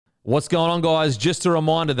What's going on, guys? Just a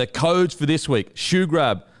reminder, the codes for this week. Shoe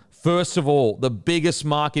Grab, first of all, the biggest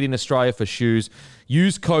market in Australia for shoes.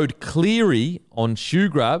 Use code CLEARY on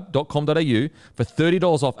shoegrab.com.au for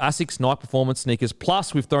 $30 off ASICS Nike Performance sneakers.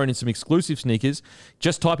 Plus, we've thrown in some exclusive sneakers.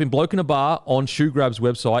 Just type in Bloke in a Bar on Shoe Grab's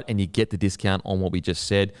website and you get the discount on what we just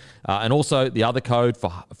said. And also, the other code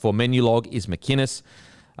for Menu Log is McInnes.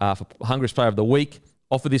 For Hungriest Player of the Week,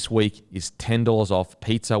 offer this week is $10 off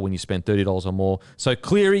pizza when you spend $30 or more. So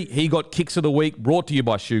Cleary, he got Kicks of the Week, brought to you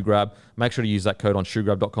by Shoe Grab. Make sure to use that code on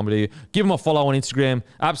shoegrab.com.au. Give him a follow on Instagram.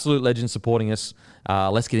 Absolute legend supporting us.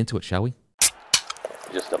 Let's get into it, shall we?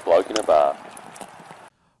 Just a bloke in a bar.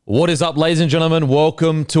 What is up, ladies and gentlemen?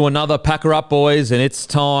 Welcome to another Packer Up, boys. And it's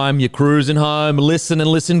time. You're cruising home. Listen and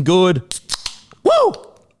listen good. Woo!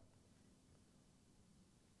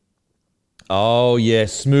 Oh, yeah,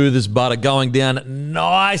 smooth as butter, going down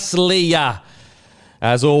nicely.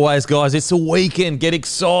 As always, guys, it's a weekend. Get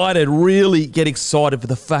excited, really get excited for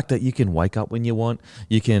the fact that you can wake up when you want.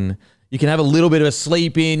 You can have a little bit of a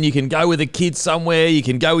sleep in. You can go with the kids somewhere. You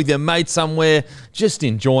can go with your mate somewhere. Just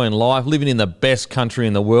enjoying life, living in the best country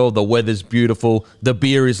in the world. The weather's beautiful. The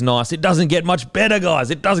beer is nice. It doesn't get much better,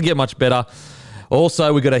 guys. It doesn't get much better.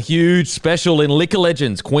 Also, we've got a huge special in Liquor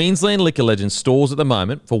Legends, Queensland Liquor Legends stores at the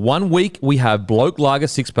moment. For 1 week, we have Bloke Lager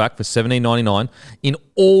 6-pack for $17.99 in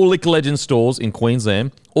all Liquor Legends stores in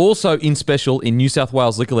Queensland. Also in special in New South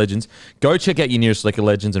Wales Liquor Legends. Go check out your nearest Liquor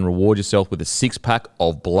Legends and reward yourself with a 6-pack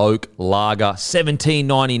of Bloke Lager,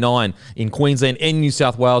 $17.99 in Queensland and New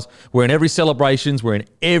South Wales. We're in every celebrations, we're in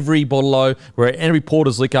every bottle-o, we're in every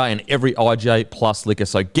Porter's Liquor and every IJ Plus Liquor.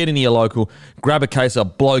 So get into your local, grab a case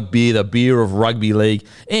of Bloke beer, the beer of rugby league.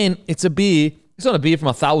 And it's a beer, it's not a beer from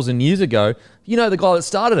 1,000 years ago. You know the guy that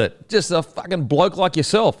started it. Just a fucking bloke like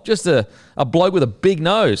yourself. Just a bloke with a big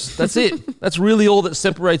nose. That's it. That's really all that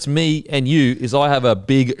separates me and you is I have a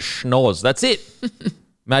big schnoz. That's it.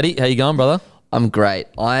 Matty, how you going, brother? I'm great.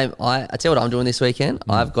 I tell you what I'm doing this weekend.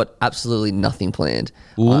 I've got absolutely nothing planned.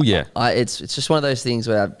 Oh yeah. It's just one of those things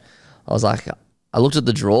where I was like, I looked at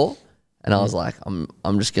the draw and I was like,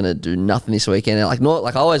 I'm just gonna do nothing this weekend. And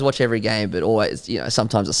I always watch every game, but always,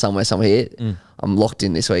 sometimes it's somewhere here. I'm locked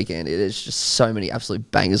in this weekend. It is just so many absolute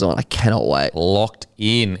bangers on. I cannot wait. Locked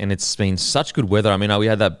in, and it's been such good weather. I mean, we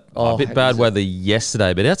had that bit bad weather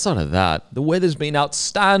yesterday, but outside of that, the weather's been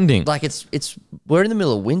outstanding. Like we're in the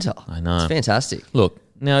middle of winter. I know. It's fantastic. Look,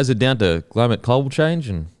 now is it down to global change,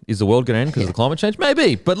 and is the world going to end because of climate change?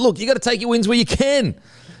 Maybe, but look, you got to take your wins where you can.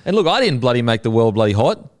 And look, I didn't bloody make the world bloody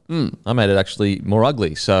hot. I made it actually more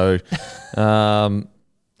ugly. So I'm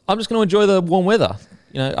just going to enjoy the warm weather.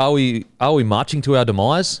 Are we marching to our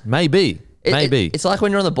demise? Maybe. It's like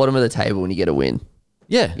when you're on the bottom of the table and you get a win.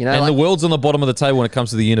 Yeah. And the world's on the bottom of the table when it comes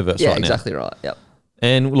to the universe right now. Yeah, exactly right. Yep.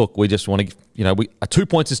 And look, we just want to, 2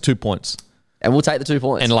 points is 2 points. And we'll take the 2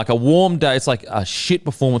 points. And like a warm day, it's like a shit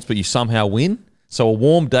performance, but you somehow win. So a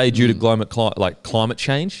warm day due to climate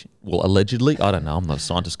change, well, allegedly, I don't know, I'm not a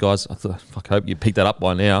scientist, guys. I hope you picked that up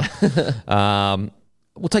by now.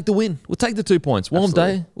 We'll take the win. We'll take the 2 points. Warm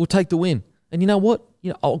day, we'll take the win. And you know what?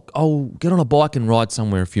 I'll get on a bike and ride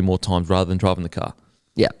somewhere a few more times rather than driving the car.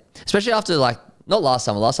 Yeah, especially after not last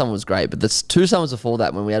summer. Last summer was great, but the 2 summers before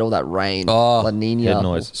that when we had all that rain, La Nina. Head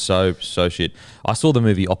noise. So shit. I saw the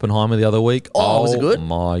movie Oppenheimer the other week. Oh, was it good? Oh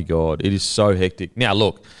my God. It is so hectic. Now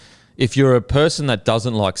look, if you're a person that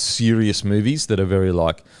doesn't like serious movies that are very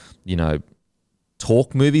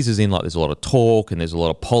talk movies, as in there's a lot of talk and there's a lot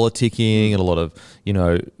of politicking and a lot of,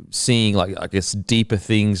 seeing deeper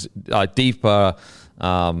things, deeper,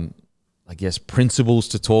 principles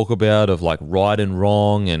to talk about of right and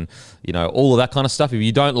wrong and, all of that kind of stuff. If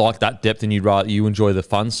you don't like that depth and you enjoy the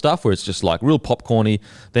fun stuff where it's just real popcorny,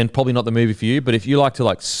 then probably not the movie for you. But if you like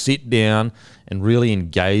to sit down and really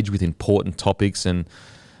engage with important topics and,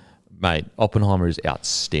 mate, Oppenheimer is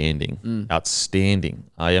outstanding. Outstanding.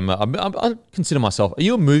 I consider myself. Are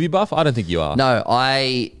you a movie buff? I don't think you are. No,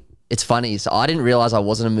 it's funny. So I didn't realize I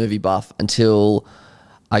wasn't a movie buff until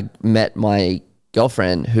I met my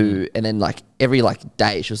girlfriend and then every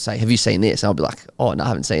day she'll say, have you seen this? And I'll be like, oh, no, I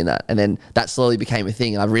haven't seen that. And then that slowly became a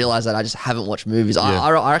thing. And I realized that I just haven't watched movies. Yeah.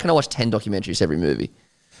 I reckon I watch 10 documentaries every movie.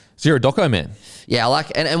 So you're a doco man? Yeah,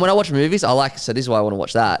 and when I watch movies, so this is why I want to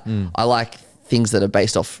watch that. I like things that are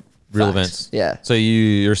based off real facts. Events. Yeah. So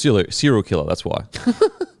you're a serial killer. That's why.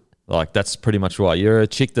 That's pretty much why. You're a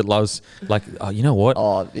chick that loves you know what?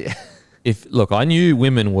 Oh, yeah. I knew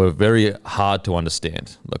women were very hard to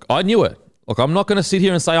understand. Look, I knew it. Look, I'm not going to sit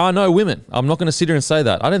here and say I know women. I'm not going to sit here and say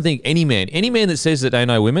that. I don't think any man that says that they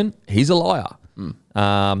know women, he's a liar.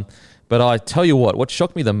 But I tell you what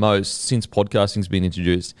shocked me the most since podcasting's been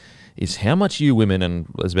introduced is how much you women, and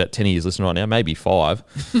there's about 10 of you listening right now, maybe 5,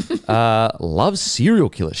 love serial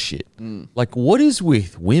killer shit. Like, what is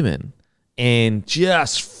with women and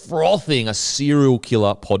just frothing a serial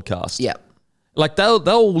killer podcast? Yeah. Like,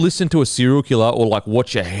 they'll listen to a serial killer or, like,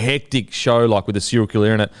 watch a hectic show, like, with a serial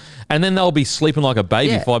killer in it, and then they'll be sleeping like a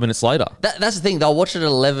baby 5 minutes later. That's the thing. They'll watch it at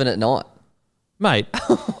 11 at night. Mate,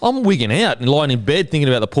 I'm wigging out and lying in bed thinking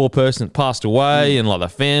about the poor person that passed away and, like, the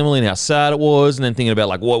family and how sad it was, and then thinking about,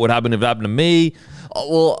 like, what would happen if it happened to me.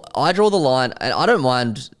 Well, I draw the line, and I don't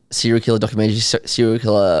mind serial killer documentaries, serial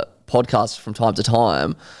killer podcasts from time to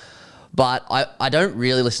time, but I don't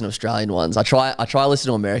really listen to Australian ones. I try to listen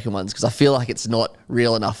to American ones because I feel like it's not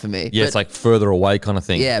real enough for me. Yeah, it's like further away kind of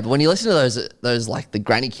thing. Yeah, but when you listen to those like the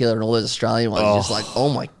Granny Killer and all those Australian ones, it's just like, oh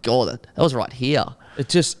my God, that was right here. It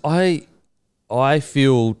just, I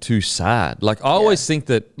feel too sad. Like, I always think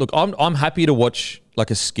that, look, I'm happy to watch,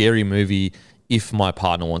 like, a scary movie if my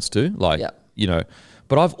partner wants to, like, you know,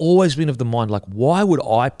 but I've always been of the mind, like, why would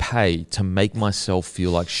I pay to make myself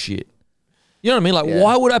feel like shit? You know what I mean? Like,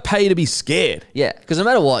 why would I pay to be scared? Yeah, because no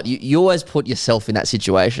matter what, you always put yourself in that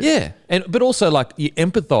situation. Yeah, but also, like, you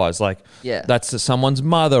empathize. Like, that's someone's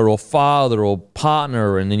mother or father or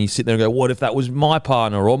partner, and then you sit there and go, what if that was my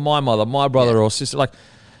partner or my mother, my brother or sister? Like,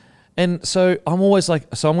 and so I'm always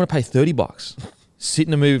like, so I'm going to pay $30, sit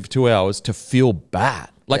in a movie for 2 hours to feel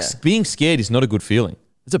bad. Like, being scared is not a good feeling.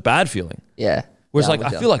 It's a bad feeling. Yeah. Whereas, like, I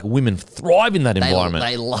feel like women thrive in that environment.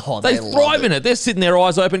 They thrive in it. They're sitting there,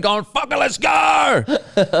 eyes open, going, fuck it, let's go.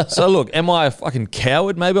 So, look, am I a fucking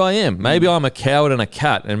coward? Maybe I am. Maybe I'm a coward and a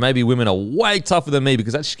cat, and maybe women are way tougher than me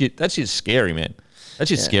because that shit's scary, man. That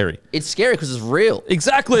shit's scary. It's scary because it's real.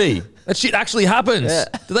 Exactly. That shit actually happens.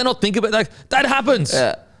 Do they not think about that? That happens.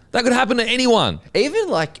 That could happen to anyone. Even,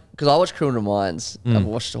 like, because I watch Criminal Minds. I've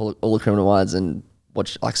watched all the Criminal Minds and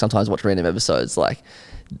sometimes watch random episodes, like,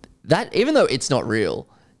 that, even though it's not real,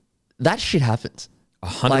 that shit happens.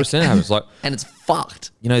 100% happens. Like, and it's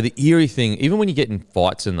fucked. You know, the eerie thing, even when you get in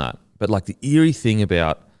fights and that, but, like, the eerie thing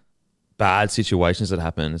about bad situations that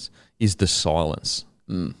happens is the silence.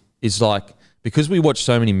 It's like, because we watch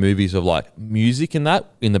so many movies of, like, music and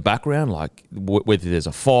that in the background, like, whether there's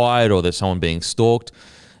a fight or there's someone being stalked,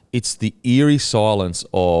 it's the eerie silence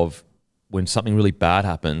of when something really bad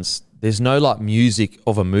happens. There's no, like, music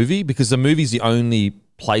of a movie because the movie's the only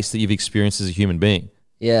place that you've experienced as a human being.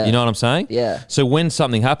 Yeah. You know what I'm saying? Yeah. So when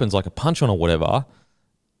something happens, like a punch on or whatever,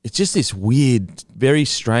 it's just this weird, very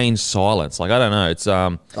strange silence. Like, I don't know. It's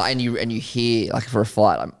and you hear, like, for a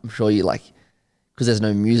fight, I'm sure you, like, because there's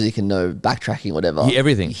no music and no backtracking, whatever. You hear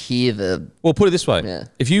everything. You hear the. Well, put it this way: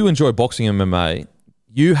 if you enjoy boxing and MMA,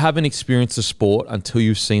 you haven't experienced the sport until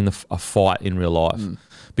you've seen a fight in real life.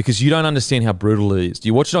 Because you don't understand how brutal it is.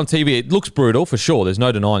 You watch it on TV, it looks brutal for sure. There's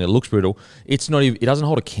no denying it. It looks brutal. It's not even, it doesn't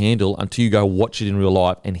hold a candle until you go watch it in real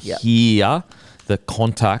life and hear the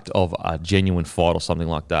contact of a genuine fight or something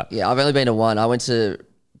like that. Yeah, I've only been to one. I went to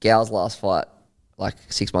Gal's last fight like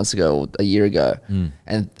 6 months ago or a year ago,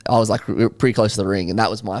 and I was like pretty close to the ring, and that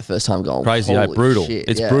was my first time going. Crazy, brutal. Shit.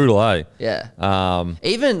 It's brutal, eh? Yeah.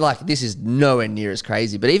 Even like, this is nowhere near as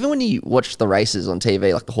crazy, but even when you watch the races on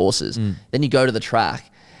TV, like the horses, then you go to the track.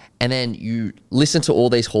 And then you listen to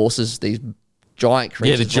all these horses, these giant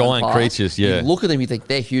creatures. Yeah, the giant creatures, You look at them, you think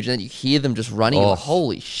they're huge, and then you hear them just running. Like,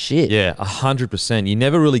 holy shit. Yeah, 100%. You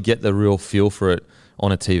never really get the real feel for it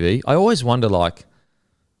on a TV. I always wonder, like,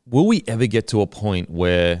 will we ever get to a point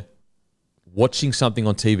where watching something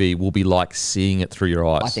on TV will be like seeing it through your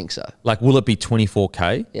eyes? I think so. Like, will it be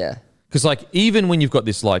 24K? Yeah. Because, like, even when you've got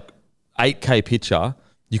this, like, 8K picture,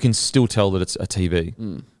 you can still tell that it's a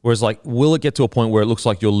TV. Whereas, like, will it get to a point where it looks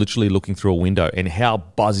like you're literally looking through a window? And how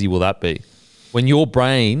buzzy will that be? When your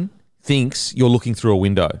brain thinks you're looking through a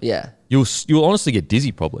window. Yeah. You'll honestly get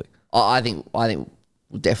dizzy probably. I think we'll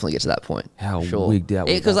definitely get to that point. How wigged out.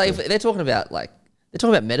 Because they're talking about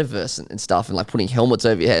metaverse and stuff, and like putting helmets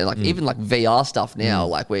over your head, and like even like VR stuff now,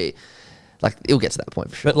 like it'll get to that point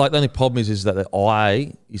for sure. But like, the only problem is that the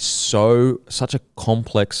eye is such a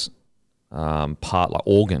complex part, like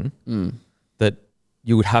organ, that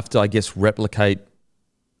you would have to, I guess, replicate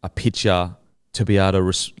a picture to be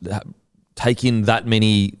able to take in that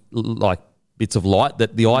many like bits of light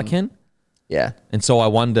that the eye can. Yeah. And so I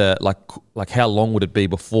wonder, like how long would it be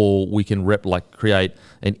before we can create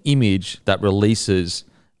an image that releases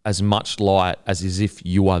as much light as if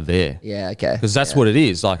you are there? Yeah, okay. Because that's what it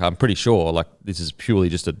is. Like, I'm pretty sure, like, this is purely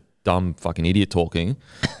just a dumb fucking idiot talking,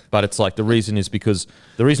 but it's like, the reason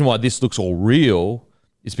why this looks all real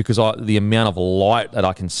is because the amount of light that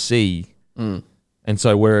I can see. And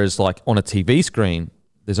so whereas like on a TV screen,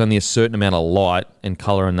 there's only a certain amount of light and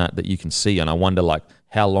color in that you can see. And I wonder, like,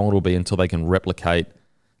 how long it'll be until they can replicate.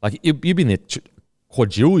 Like you've been there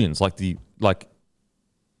quadrillions.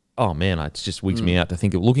 Oh man, it just wigs me out to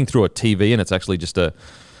think of looking through a TV and it's actually just a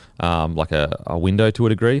window to a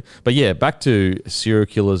degree. But yeah, back to serial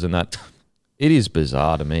killers and that. It is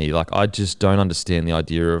bizarre to me. Like I just don't understand the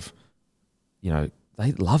idea of,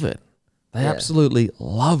 they love it. They absolutely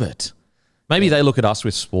love it. Maybe they look at us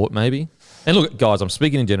with sport, maybe. And look, guys, I'm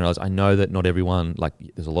speaking in general. I know that not everyone, like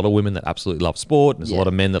there's a lot of women that absolutely love sport. And there's a lot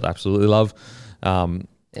of men that absolutely love,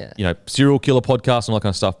 serial killer podcasts and all that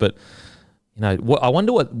kind of stuff. But, I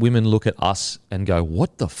wonder what women look at us and go,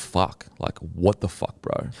 what the fuck? Like, what the fuck,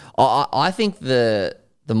 bro? I think the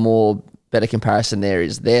more better comparison there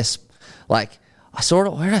is this. Like, I saw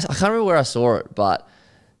it, I can't remember where I saw it, but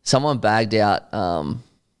someone bagged out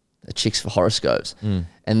the chicks for horoscopes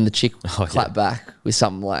and the chick clapped back with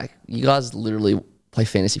something like, you guys literally play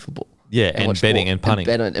fantasy football. Yeah, and betting and punting.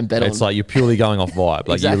 And bet it's like you're purely going off vibe.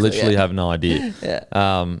 Like Exactly, you literally have no idea.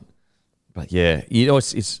 Yeah. But yeah,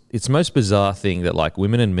 it's the most bizarre thing that like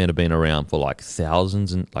women and men have been around for like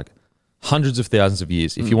thousands and like hundreds of thousands of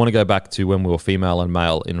years. If you want to go back to when we were female and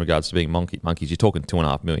male in regards to being monkeys, you're talking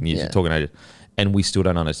 2.5 million years. You're talking 80, and we still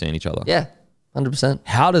don't understand each other. Yeah, 100%.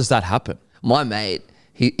 How does that happen? My mate,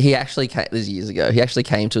 he actually came, this years ago, he actually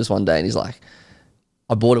came to us one day and he's like,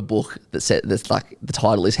 I bought a book that's like, the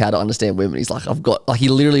title is How to Understand Women. He's like, he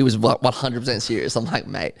literally was 100% serious. I'm like,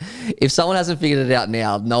 mate, if someone hasn't figured it out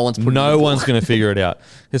now, no one's going to figure it out.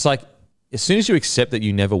 It's like, as soon as you accept that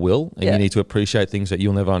you never will, and you need to appreciate things that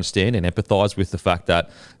you'll never understand and empathize with the fact that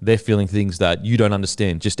they're feeling things that you don't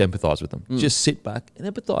understand, just empathize with them. Just sit back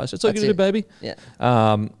and empathize. That's all you do, baby. Yeah.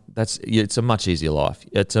 It's a much easier life.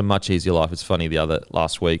 It's a much easier life. It's funny,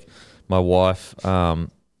 last week, my wife,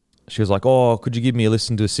 she was like, oh, could you give me a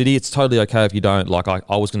listen to the city? It's totally okay if you don't. Like,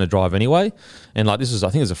 I was going to drive anyway. And like, I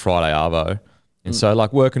think it was a Friday arvo. And so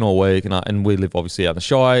like working all week and we live obviously out in the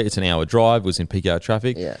Shire. It's an hour drive. It was in peak hour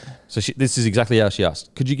traffic. Yeah. So this is exactly how she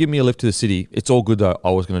asked. Could you give me a lift to the city? It's all good though. I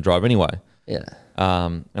was going to drive anyway. Yeah.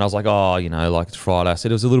 And I was like, oh, like it's Friday. I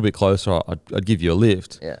said it was a little bit closer. I'd give you a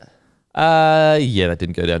lift. Yeah. Yeah, that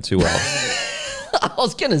didn't go down too well. I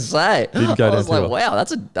was going to say. Didn't go down I was too like, well. wow,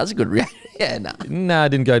 that's a good reaction. Yeah, no. No, it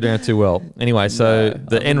didn't go down too well. Anyway, so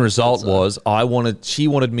the end result was she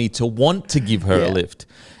wanted me to want to give her a lift.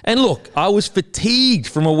 And look, I was fatigued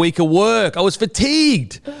from a week of work. I was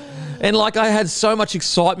fatigued. And like I had so much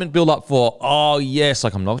excitement built up for, oh yes,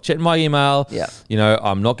 like I'm not checking my email. Yeah.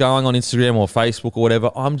 I'm not going on Instagram or Facebook or whatever.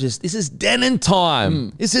 This is Denon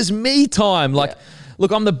time. This is me time. Like,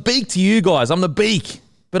 look, I'm the beak to you guys. I'm the beak,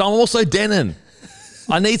 but I'm also Denon.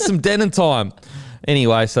 I need some Denon time.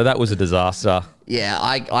 Anyway, so that was a disaster. Yeah,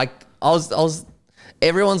 I was.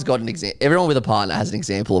 Everyone's got an example. Everyone with a partner has an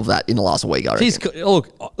example of that in the last week. I reckon. Look.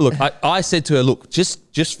 I said to her, look, just,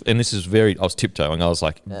 and this is I was tiptoeing. I was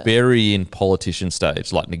like very in politician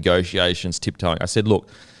stage, like negotiations, tiptoeing. I said, look,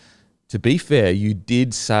 to be fair, you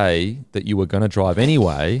did say that you were going to drive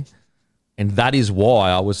anyway. And that is why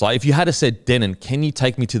I was like, if you had said, Denon, can you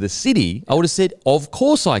take me to the city? I would have said, of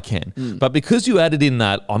course I can. But because you added in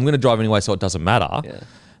that, I'm going to drive anyway, so it doesn't matter. Yeah.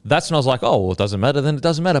 That's when I was like, oh, well, it doesn't matter, then it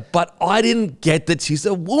doesn't matter. But I didn't get that she's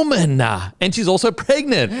a woman. And she's also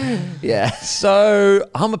pregnant. Yeah. So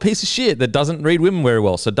I'm a piece of shit that doesn't read women very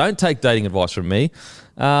well. So don't take dating advice from me.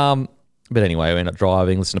 But anyway, I ended up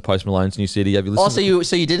driving, listened to Post Malone's New City. Have you listened?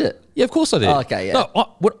 So you did it? Yeah, of course I did. Oh, okay, yeah. No,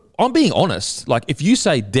 I'm being honest. Like, if you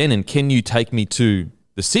say, Denon, can you take me to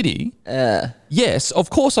the city? Yes,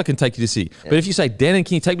 of course I can take you to the city. But if you say, Denon,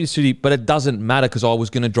 can you take me to the city, but it doesn't matter because I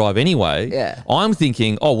was going to drive anyway, I'm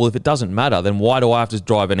thinking, oh, well, if it doesn't matter, then why do I have to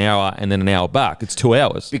drive an hour and then an hour back? It's 2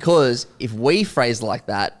 hours. Because if we phrase like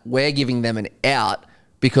that, we're giving them an out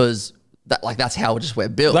because that's how we're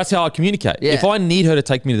built. That's how I communicate. Yeah. If I need her to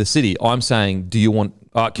take me to the city, I'm saying, do you want,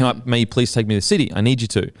 may you please take me to the city? I need you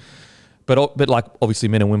to. But like, obviously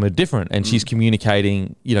men and women are different, and she's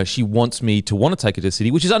communicating, she wants me to want to take her to the city,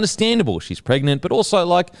 which is understandable. She's pregnant, but also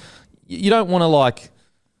like, you don't want to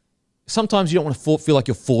sometimes you don't want to feel like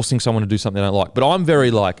you're forcing someone to do something they don't like. But I'm very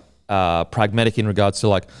pragmatic in regards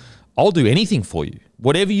to I'll do anything for you.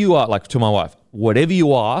 Whatever you are, like to my wife, whatever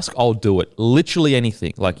you ask, I'll do it. Literally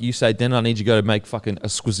anything. Like you say, Denon, I need you to go make fucking $1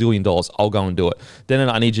 squazillion. I'll go and do it. Denon,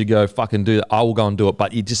 I need you to go fucking do that. I will go and do it.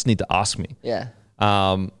 But you just need to ask me. Yeah.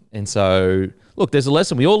 And so, look, there's a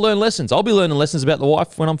lesson. We all learn lessons. I'll be learning lessons about the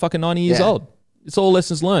wife when I'm fucking 90 years old. It's all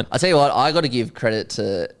lessons learned. I tell you what, I got to give credit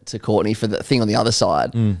to Courtney for the thing on the other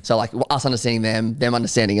side. So like us understanding them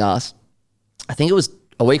understanding us. I think it was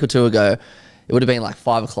a week or two ago. It would have been like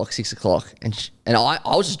 5 o'clock, 6 o'clock. And I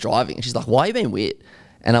was just driving. And she's like, why are you being weird?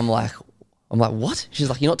 And I'm like, I'm like, what? She's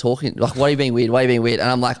like, you're not talking. Like, why are you being weird? Why are you being weird? And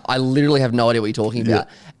I'm like, I literally have no idea what you're talking about.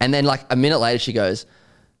 And then like a minute later, she goes,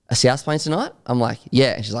 "Are South playing tonight?" I'm like,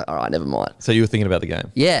 "Yeah." And she's like, "All right, never mind." So you were thinking about the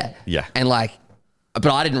game? Yeah. Yeah. And like, but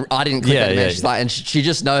I didn't click that message. She's like, and she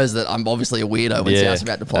just knows that I'm obviously a weirdo when South's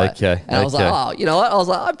about to play. Okay. And I was like, oh, you know what? I was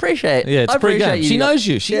like, I appreciate. Yeah, it's pre-game. She knows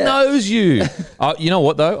you. She knows you. You know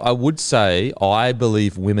what though? I would say I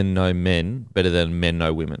believe women know men better than men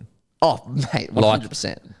know women. Oh, mate,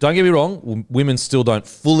 100%. Don't get me wrong. Women still don't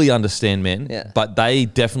fully understand men, but they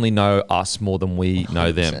definitely know us more than we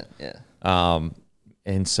know them. Yeah.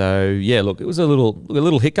 And so, yeah, look, it was a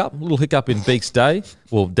little hiccup in Beak's day.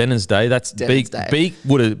 Well, Denon's day. That's Denon's Beak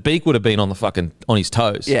would have been on his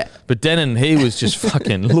toes. Yeah. But Denon, he was just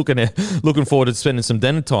fucking looking forward to spending some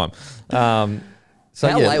Denon time. So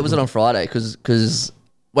how late was it on Friday? Because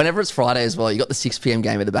whenever it's Friday as well, you got the 6 p.m.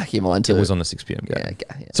 game at the back of your mind too. It was on the 6 p.m. game. Yeah,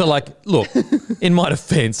 okay, yeah. So, like, look, in my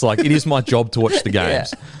defense, like, it is my job to watch the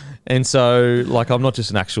games. And so, like, I'm not just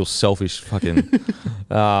an actual selfish fucking...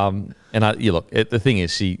 the thing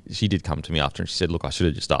is, she did come to me after and she said, "Look, I should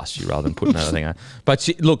have just asked you rather than putting another thing out." But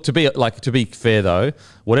to be fair though,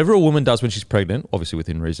 whatever a woman does when she's pregnant, obviously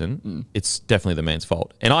within reason, it's definitely the man's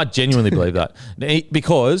fault, and I genuinely believe that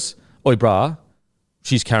because, oi brah,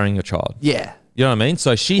 she's carrying a child. Yeah, you know what I mean.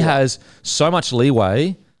 So she has so much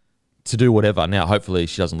leeway to do whatever. Now, hopefully,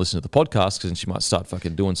 she doesn't listen to the podcast because then she might start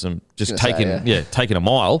fucking doing some taking a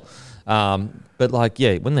mile. But like,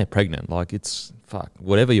 yeah, when they're pregnant, like it's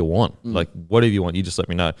whatever you want, like whatever you want, you just let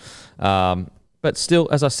me know. But still,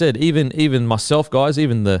 as I said, even myself, guys,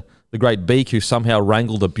 even the great Beak who somehow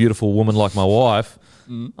wrangled a beautiful woman like my wife,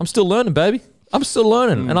 I'm still learning, baby. I'm still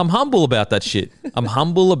learning, and I'm humble about that shit. I'm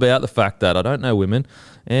humble about the fact that I don't know women,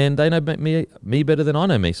 and they know me better than I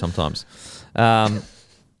know me sometimes.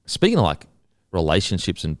 Speaking of like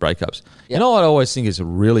relationships and breakups, you know what I always think is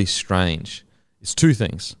really strange? It's two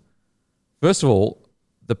things. First of all,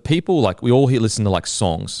 the people, like, we all listen to like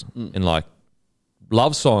songs and like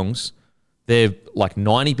love songs. They're like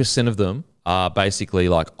 90% of them are basically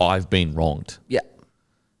like, I've been wronged. Yeah.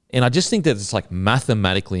 And I just think that it's like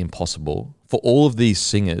mathematically impossible for all of these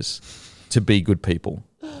singers to be good people.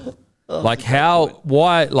 Like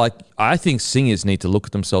I think singers need to look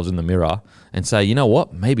at themselves in the mirror and say, you know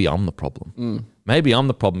what, maybe I'm the problem. Maybe I'm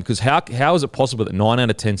the problem, because how is it possible that 9 out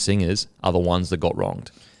of 10 singers are the ones that got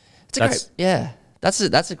wronged? That's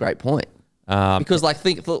a great point. Because like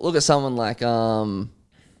look at someone like I don't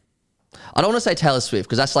want to say Taylor Swift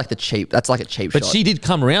because that's like a cheap shot. But she did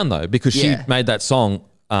come around though, because she made that song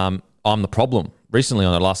I'm the Problem recently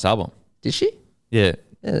on her last album. Did she? Yeah.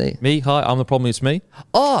 Me, hi, I'm the problem, it's me.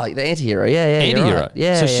 Oh, the anti-hero. Yeah. Anti-hero. Right.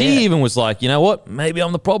 Yeah. So she even was like, you know what? Maybe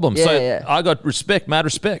I'm the problem. Yeah, I got mad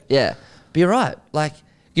respect. Yeah. But you're right. Like,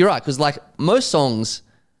 you're right. Because like most songs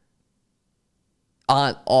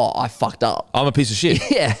aren't, I fucked up. I'm a piece of shit.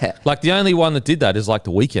 Yeah. Like the only one that did that is like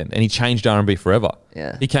The Weeknd, and he changed R&B forever.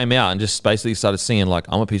 Yeah. He came out and just basically started singing like,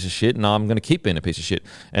 I'm a piece of shit and I'm going to keep being a piece of shit.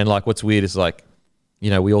 And like what's weird is like, you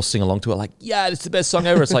know, we all sing along to it like, yeah, it's the best song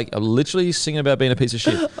ever. It's like I'm literally singing about being a piece of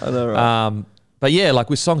shit. I know, right? But yeah, like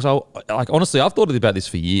with songs, honestly, I've thought about this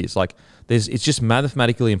for years. Like it's just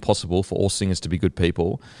mathematically impossible for all singers to be good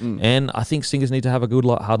people. And I think singers need to have a good,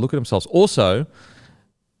 hard look at themselves. Also,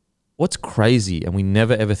 what's crazy, and we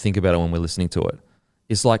never ever think about it when we're listening to it,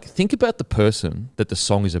 is like, think about the person that the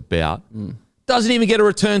song is about. Doesn't even get a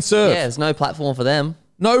return serve. Yeah, there's no platform for them.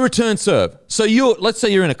 No return serve. So let's say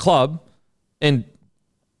you're in a club and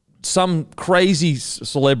some crazy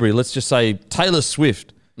celebrity, let's just say Taylor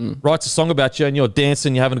Swift, writes a song about you and you're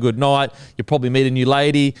dancing, you're having a good night, you probably meet a new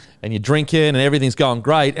lady and you're drinking and everything's going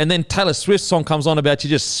great. And then Taylor Swift's song comes on about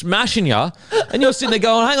you just smashing you and you're sitting there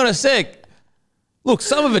going, hang on a sec. Look,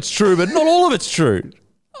 some of it's true, but not all of it's true.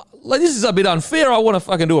 Like, this is a bit unfair. I want to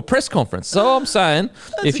fucking do a press conference. So I'm saying,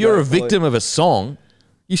 if you're a victim of a song,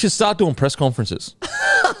 you should start doing press conferences.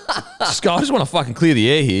 I just want to fucking clear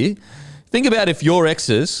the air here. Think about if your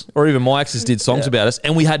exes or even my exes did songs about us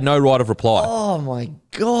and we had no right of reply. Oh my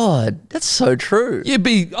God. That's so true. I'd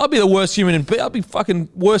be the worst human I'd be fucking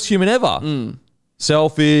worst human ever.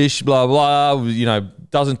 Selfish, blah, blah, you know,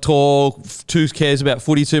 doesn't talk, too cares about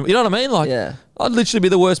footy too. You know what I mean? Like, I'd literally be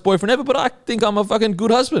the worst boyfriend ever, but I think I'm a fucking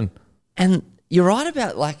good husband. And you're right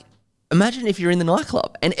about, like, imagine if you're in the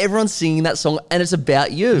nightclub and everyone's singing that song and it's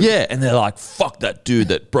about you. Yeah, and they're like, fuck that dude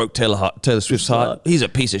that broke Taylor Swift's heart. He's a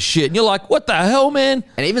piece of shit. And you're like, what the hell, man?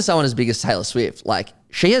 And even someone as big as Taylor Swift, like,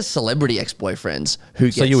 she has celebrity ex-boyfriends who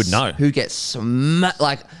get... So you would know. Who get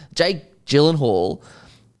like, Jake Gyllenhaal,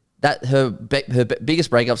 that her biggest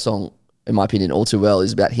breakup song, in my opinion, All Too Well,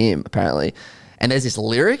 is about him, apparently. And there's this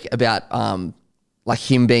lyric about like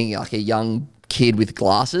him being like a young kid with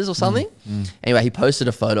glasses or something. Anyway, he posted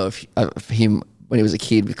a photo of him when he was a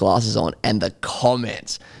kid with glasses on, and the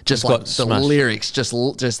comments, just like the smashed. lyrics, just.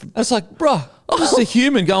 It's like, bruh, I'm just a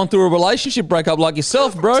human going through a relationship breakup like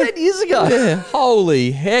yourself, bro. 10 years ago. Yeah,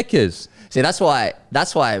 holy heckers. See, that's why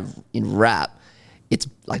in rap, it's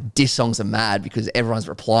like diss songs are mad because everyone's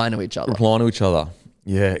replying to each other.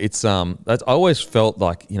 Yeah, it's I always felt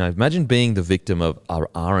like, you know, imagine being the victim of an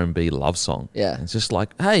R&B love song. Yeah. It's just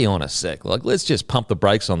like, hey, on a sec, like let's just pump the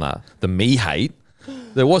brakes on the me hate.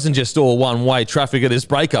 There wasn't just all one-way traffic of this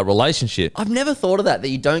breakup relationship. I've never thought of that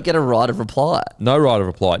you don't get a right of reply. No right of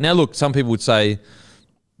reply. Now, look, some people would say,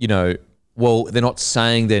 you know, well, they're not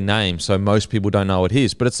saying their name, so most people don't know what it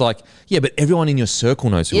is. But it's like, yeah, but everyone in your circle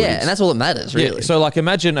knows who it is. Yeah, and that's all that matters, really. Yeah, so, like,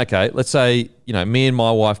 imagine, okay, let's say, you know, me and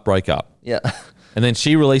my wife break up. Yeah. And then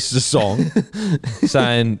she releases a song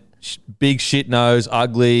saying big shit nose,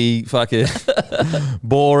 ugly, fucking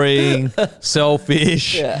boring,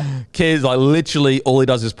 selfish. Yeah. Cares, like literally all he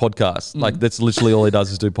does is podcasts. Like that's literally all he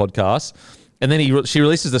does is do podcasts. And then she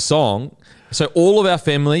releases the song. So all of our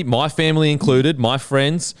family, my family included, my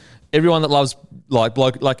friends, everyone that loves like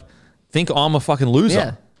bloke, like think I'm a fucking loser.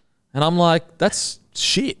 Yeah. And I'm like, that's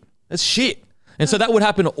shit. That's shit. And so that would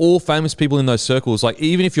happen to all famous people in those circles. Like,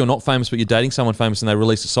 even if you're not famous, but you're dating someone famous and they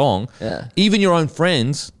release a song, even your own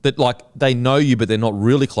friends that, like, they know you, but they're not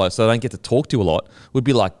really close, so they don't get to talk to you a lot, would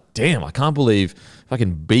be like, damn, I can't believe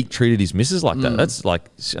fucking Beak treated his missus like that. That's like,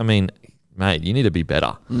 I mean, mate, you need to be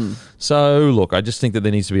better. So, look, I just think that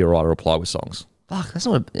there needs to be a right reply with songs. Fuck, that's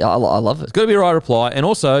not I love it. It's got to be a right reply. And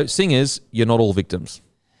also, singers, you're not all victims.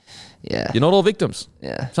 Yeah. You're not all victims.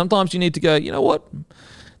 Yeah. Sometimes you need to go, you know what?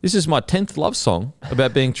 This is my 10th love song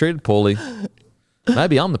about being treated poorly.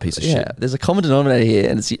 Maybe I'm the piece of shit. There's a common denominator here,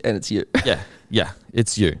 and it's you. Yeah,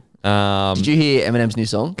 it's you. Did you hear Eminem's new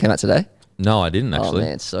song? Came out today. No, I didn't actually. Oh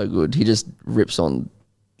man, it's so good. He just rips on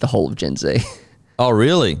the whole of Gen Z. Oh,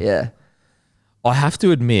 really? Yeah. I have to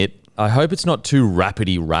admit, I hope it's not too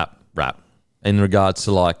rapidy rap in regards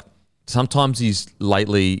to like, sometimes he's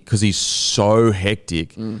lately, because he's so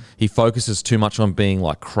hectic, he focuses too much on being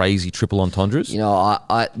like crazy triple entendres. You know,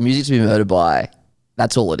 I music to be murdered by,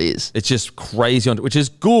 that's all it is. It's just crazy, which is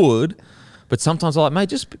good. But sometimes I'm like, mate,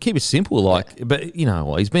 just keep it simple. Like, but you know,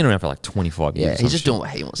 well, he's been around for like 25 years. Yeah, he's just doing what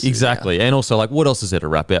he wants to Exactly. do now. And also, like, what else is there to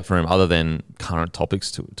rap out for him other than current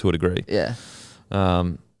topics to a degree? Yeah.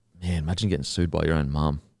 Man, imagine getting sued by your own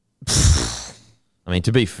mum. I mean,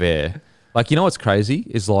 to be fair, like, you know what's crazy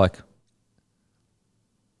is like,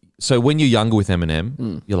 so when you're younger with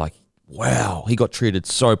Eminem, you're like, wow, he got treated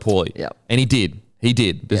so poorly. Yep. And he did. He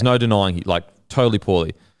did. There's no denying he, like, totally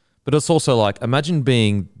poorly. But it's also like, imagine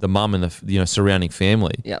being the mum and the surrounding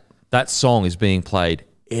family. Yep. That song is being played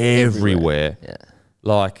everywhere. Yeah.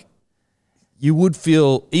 Like, you would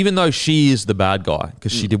feel, even though she is the bad guy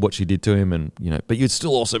because she did what she did to him, and you know, but you'd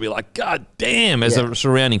still also be like, God damn, as a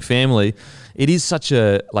surrounding family, it is such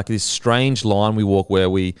a like this strange line we walk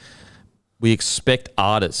where we expect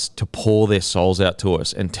artists to pour their souls out to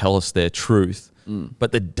us and tell us their truth,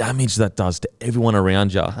 but the damage that does to everyone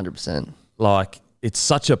around you, 100%. like, it's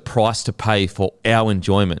such a price to pay for our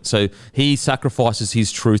enjoyment. So he sacrifices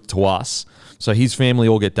his truth to us. So his family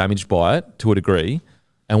all get damaged by it to a degree,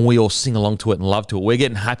 and we all sing along to it and love to it. We're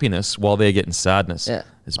getting happiness while they're getting sadness. Yeah.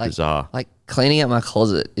 It's like, bizarre. Like, Cleaning Out My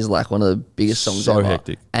Closet is like one of the biggest songs So ever.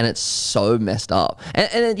 hectic. And it's so messed up.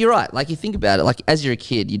 And you're right. Like, you think about it, like, as you're a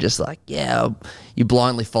kid, you're just like, yeah, you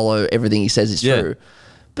blindly follow everything he says is true.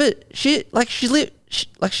 But she's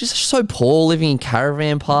so poor, living in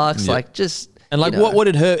caravan parks, like, just... And like, you know.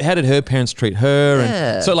 how did her parents treat her?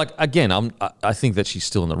 Yeah. And so like, again, I think that she's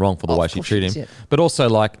still in the wrong for the way she treated him. Yeah. But also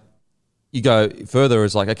like, you go further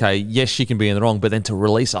as like, okay, yes, she can be in the wrong, but then to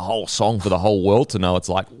release a whole song for the whole world to know, it's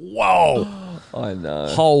like, whoa, I know.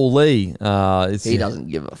 holy. He doesn't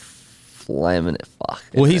give a flaming fuck.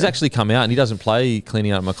 Well, he's actually come out and he doesn't play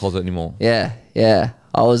Cleaning Out My Closet anymore. Yeah.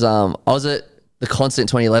 I was at the concert in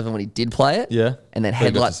 2011 when he did play it. Yeah. And then So you got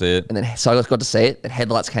to Headlights. see it. And then so I got to see it. Then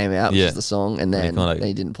Headlights came out, which is the song, and then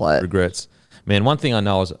he didn't play it. Regrets. Man, one thing I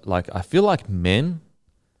know is like, I feel like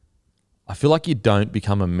you don't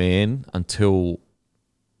become a man until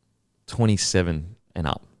 27 and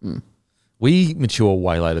up. We mature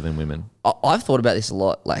way later than women. I've thought about this a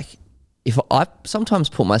lot. Like, if I sometimes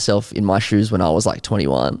put myself in my shoes when I was like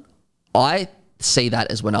 21, I see that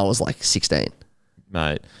as when I was like 16.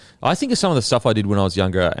 Mate, I think of some of the stuff I did when I was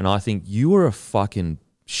younger, and I think you were a fucking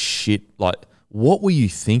shit. Like, what were you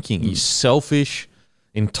thinking? You selfish,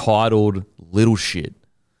 entitled little shit.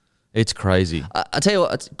 It's crazy. I tell you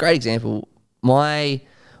what, it's a great example. When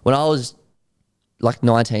I was like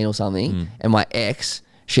 19 or something, and my ex,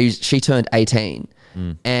 she turned 18,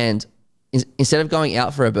 and instead of going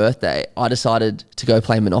out for her birthday, I decided to go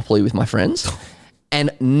play Monopoly with my friends. And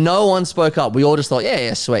no one spoke up. We all just thought,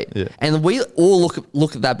 yeah, sweet. Yeah. And we all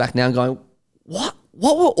look at that back now and going, what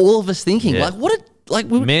were all of us thinking? Yeah. Like, what did, like,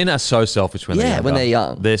 men are so selfish when they're young. Yeah, when they're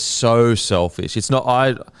young. They're so selfish. It's not,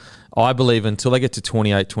 I believe until they get to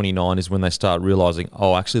 28, 29 is when they start realizing,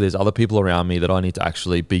 oh, actually there's other people around me that I need to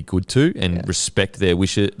actually be good to and respect their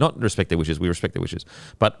wishes. Not respect their wishes, we respect their wishes,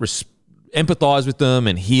 but empathize with them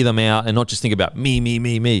and hear them out and not just think about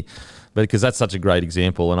me. But because that's such a great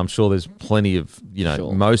example, and I'm sure there's plenty of,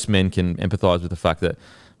 most men can empathize with the fact that,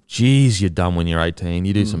 geez, you're dumb when you're 18.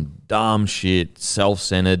 You do some dumb shit,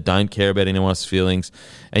 self-centered, don't care about anyone else's feelings,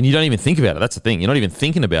 and you don't even think about it. That's the thing. You're not even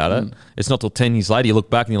thinking about it. It's not till 10 years later you look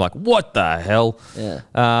back and you're like, what the hell? Yeah.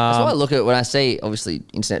 That's why I look at it when I see, obviously,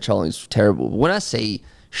 internet trolling is terrible. But when I see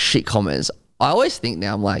shit comments, I always think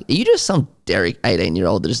now, I'm like, are you just some Derek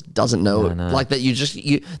 18-year-old that just doesn't know it? Like that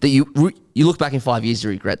you look back in 5 years, you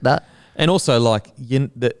regret that? And also, like,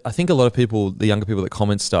 I think a lot of people, the younger people that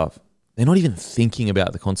comment stuff, they're not even thinking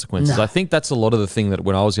about the consequences. No. I think that's a lot of the thing that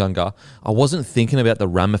when I was younger, I wasn't thinking about the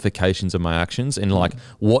ramifications of my actions and like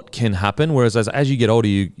what can happen. Whereas as you get older,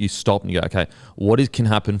 you stop and you go, okay, can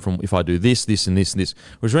happen from if I do this, this, and this, and this.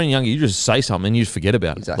 Whereas when you're younger, you just say something and you just forget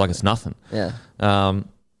about it. Like it's nothing. Yeah.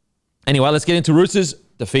 Anyway, let's get into Roosters.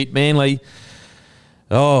 Defeat Manly.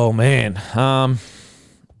 Oh, man.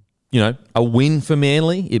 A win for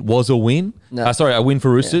Manly. It was a win. No. A win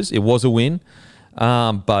for Roosters. Yeah. It was a win.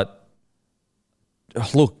 But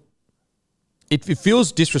look, it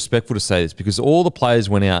feels disrespectful to say this because all the players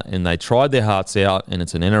went out and they tried their hearts out and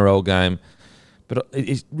it's an NRL game. But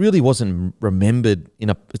it really wasn't remembered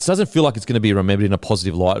it doesn't feel like it's going to be remembered in a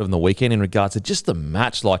positive light on the weekend in regards to just the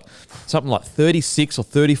match, like something like 36 or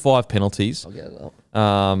 35 penalties. I'll get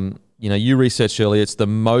that. You researched earlier, it's the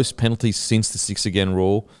most penalties since the 6 again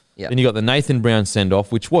rule. Yep. Then you got the Nathan Brown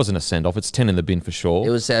send-off, which wasn't a send-off. It's 10 in the bin for sure. It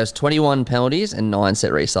was 21 penalties and 9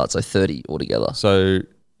 set restarts, so 30 altogether. So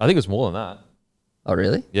I think it was more than that. Oh,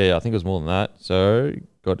 really? Yeah, I think it was more than that. So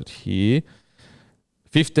got it here.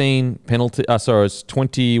 15 penalty. It's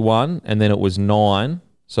 21, and then it was 9.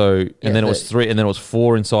 So and then it was 3, and then it was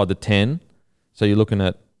 4 inside the 10. So you're looking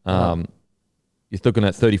at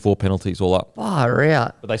 34 penalties all up. Far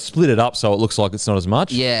out. But they split it up so it looks like it's not as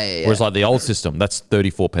much. Yeah. Whereas like the old system, that's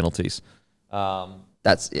 34 penalties. The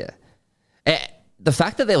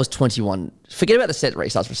fact that there was 21, forget about the set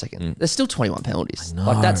restarts for a second. There's still 21 penalties.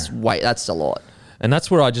 Like that's a lot. And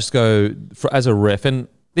that's where I just go as a ref, and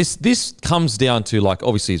this comes down to like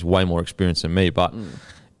obviously he's way more experienced than me, but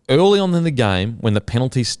early on in the game when the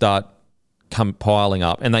penalties start piling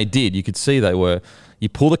up, and they did, you could see they were. You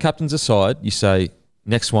pull the captains aside, you say,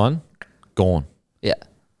 next one, gone. Yeah.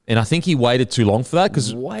 And I think he waited too long for that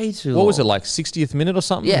because way too long. What was it, like 60th minute or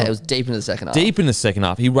something? Yeah, it was deep in the second half. Deep in the second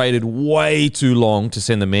half. He waited way too long to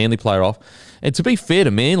send the Manly player off. And to be fair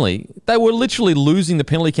to Manly, they were literally losing the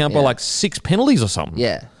penalty count by like 6 penalties or something.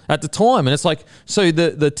 Yeah. At the time. And it's like, so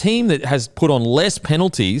the team that has put on less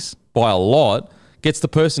penalties by a lot gets the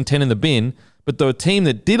person 10 in the bin, but the team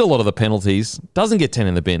that did a lot of the penalties doesn't get 10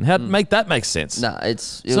 in the bin. How make that make sense? No,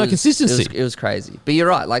 there's no consistency. It was crazy. But you're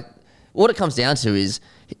right. Like, what it comes down to is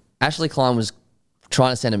Ashley Klein was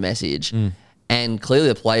trying to send a message, and clearly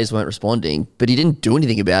the players weren't responding, but he didn't do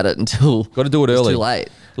anything about it until got to do it early. Too late.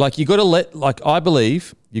 Like you got to let. Like I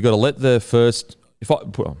believe you got to let the first.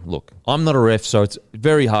 Look, I'm not a ref, so it's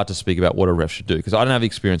very hard to speak about what a ref should do because I don't have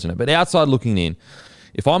experience in it. But outside looking in,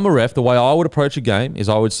 if I'm a ref, the way I would approach a game is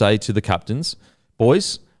I would say to the captains,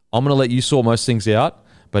 boys, I'm going to let you sort most things out.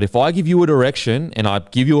 But if I give you a direction and I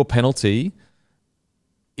give you a penalty,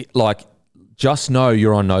 just know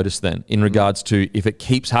you're on notice then in regards to if it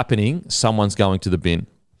keeps happening, someone's going to the bin.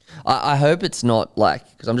 I hope it's not like,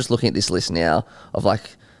 because I'm just looking at this list now of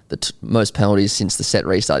like the most penalties since the set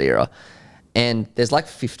restart era. And there's like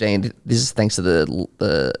 15. This is thanks to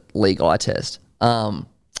the league eye test.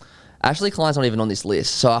 Ashley Klein's not even on this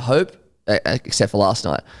list. So I hope, except for last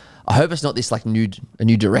night, I hope it's not this like a new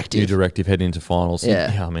directive. New directive heading into finals.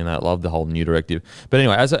 Yeah. I mean, I love the whole new directive. But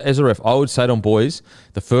anyway, as a ref, I would say to them, boys,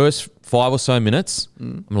 the first 5 or so minutes,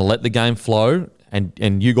 I'm going to let the game flow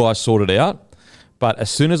and you guys sort it out. But as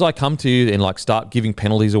soon as I come to you and like start giving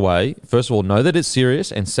penalties away, first of all, know that it's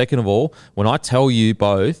serious. And second of all, when I tell you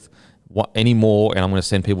both any more and I'm going to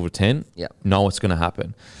send people for 10, know what's going to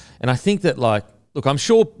happen. And I think that like, look, I'm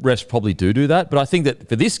sure refs probably do that. But I think that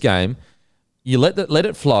for this game, you let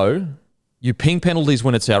it flow. You ping penalties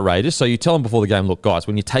when it's outrageous. So you tell them before the game, look, guys,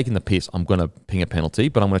 when you're taking the piss, I'm going to ping a penalty,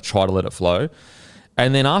 but I'm going to try to let it flow.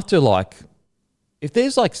 And then after like if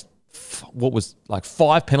there's like what was like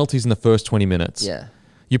 5 penalties in the first 20 minutes. Yeah.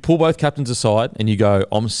 You pull both captains aside and you go,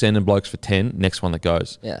 I'm sending blokes for 10, next one that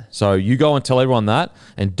goes. Yeah. So you go and tell everyone that,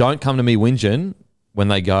 and don't come to me whinging when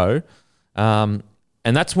they go. And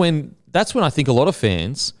that's when I think a lot of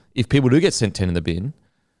fans, if people do get sent 10 in the bin,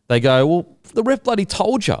 they go, well, the ref bloody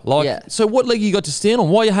told you. Like, so what leg you got to stand on?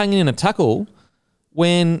 Why are you hanging in a tackle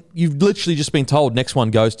when you've literally just been told next one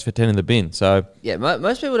goes for 10 in the bin? So yeah,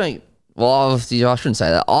 most people don't. Well, obviously, I shouldn't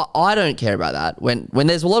say that. I don't care about that. When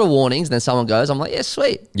there's a lot of warnings and then someone goes, I'm like, yeah,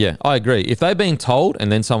 sweet. Yeah, I agree. If they're being told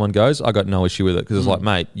and then someone goes, I got no issue with it because it's like,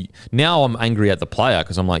 mate, now I'm angry at the player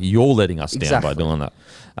because I'm like, you're letting us down by doing that.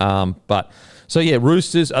 But so yeah,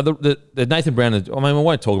 Roosters, the Nathan Brown, I mean, we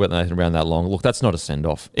won't talk about Nathan Brown that long. Look, that's not a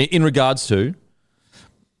send-off. In regards to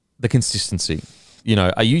the consistency, you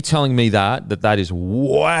know, are you telling me that is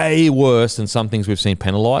way worse than some things we've seen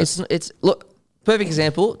penalised? Look, perfect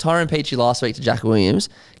example, Tyrone Peachey last week to Jack Williams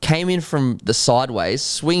came in from the sideways,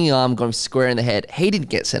 swinging arm, got him square in the head. He didn't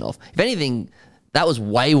get sent off. If anything, that was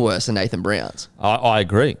way worse than Nathan Brown's. I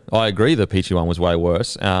agree. The Peachey one was way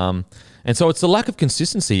worse. And so it's the lack of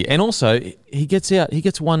consistency. And also, he gets out. He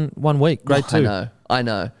gets one week. Grade 2. I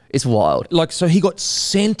know. It's wild. Like, so he got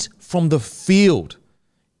sent from the field,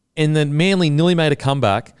 and then Manly nearly made a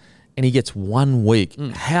comeback, and he gets 1 week.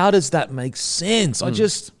 How does that make sense?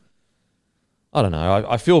 I don't know.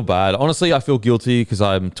 I feel bad. Honestly, I feel guilty because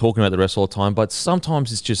I'm talking about the refs all the time, but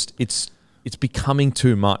sometimes it's becoming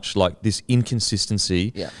too much, like this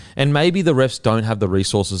inconsistency. Yeah. And maybe the refs don't have the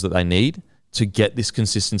resources that they need to get this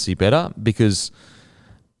consistency better because,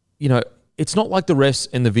 you know, it's not like the refs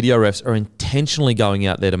and the video refs are intentionally going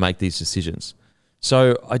out there to make these decisions.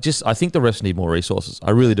 So I think the refs need more resources.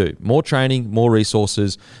 I really do. More training, more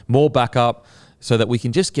resources, more backup so that we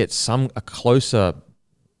can just get a closer,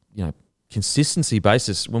 you know, consistency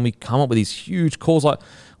basis when we come up with these huge calls. Like,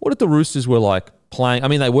 what if the Roosters were like playing? I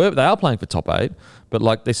mean, they are playing for top 8, but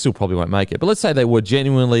like they still probably won't make it. But let's say they were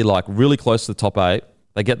genuinely like really close to the top 8.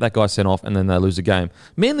 They get that guy sent off and then they lose a game.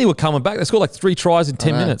 Manly were coming back. They scored like 3 tries in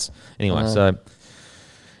 10 minutes. Anyway, so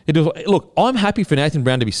look, I'm happy for Nathan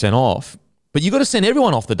Brown to be sent off, but you got to send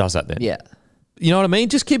everyone off that does that then. Yeah. You know what I mean?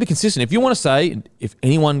 Just keep it consistent. If you want to say, if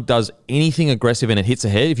anyone does anything aggressive and it hits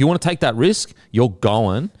ahead, if you want to take that risk, you're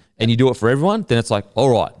going and you do it for everyone, then it's like,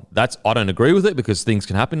 all right, I don't agree with it because things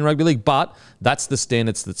can happen in rugby league, but that's the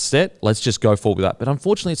standards that's set. Let's just go forward with that. But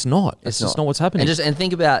unfortunately, it's not. It's just not what's happening. And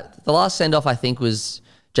think about the last send-off, I think, was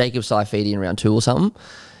Jacob Saifidi in round 2 or something.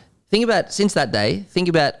 Think about, since that day, think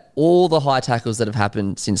about all the high tackles that have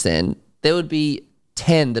happened since then. There would be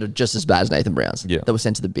 10 that are just as bad as Nathan Brown's that were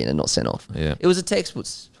sent to the bin and not sent off. Yeah. It was a textbook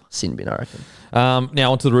sin bin, I reckon.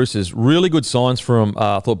 Now onto the Roosters. Really good signs from,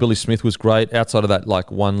 I thought Billy Smith was great. Outside of that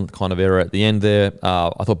like one kind of error at the end there,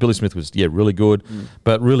 I thought Billy Smith was, really good,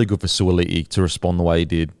 but really good for Suoli'i to respond the way he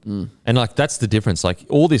did. And like, that's the difference. Like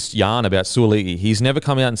all this yarn about Suoli'i, he's never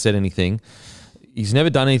come out and said anything. He's never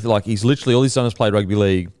done anything. Like he's literally, all he's done is play rugby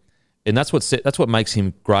league. And that's what makes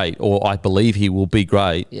him great, or I believe he will be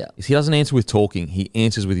great. Yeah. Is he doesn't answer with talking; he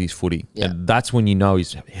answers with his footy, and that's when you know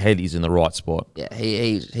his head is in the right spot. Yeah,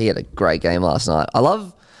 he had a great game last night. I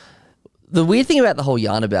love the weird thing about the whole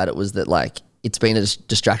yarn about it was that like it's been a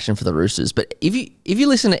distraction for the Roosters. But if you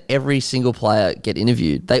listen to every single player get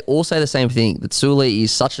interviewed, they all say the same thing: that Suoli'i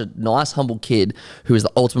is such a nice, humble kid who is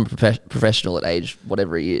the ultimate professional at age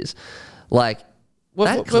whatever he is. Like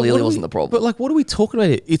that clearly wasn't the problem. But like, what are we talking about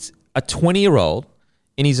here? It's a 20-year-old,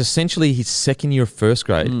 and he's essentially his second year of first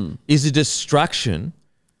grade, is a distraction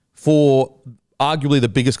for arguably the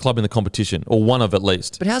biggest club in the competition, or one of at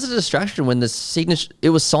least. But how's it a distraction when the signature,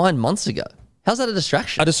 it was signed months ago? How's that a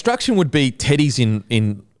distraction? A distraction would be Teddy's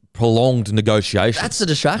in prolonged negotiations. That's a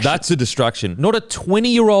distraction. That's a distraction. Not a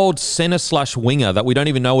 20-year-old centre/winger that we don't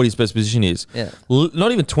even know what his best position is. Yeah.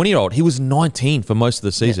 Not even 20-year-old. He was 19 for most of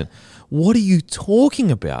the season. Yeah. What are you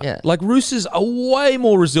talking about? Yeah. Like, Roosters are way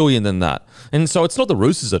more resilient than that. And so it's not the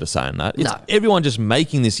Roosters that are saying that. It's everyone just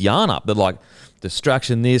making this yarn up that, like,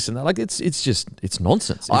 distraction this and that. Like, it's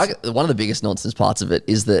nonsense. One of the biggest nonsense parts of it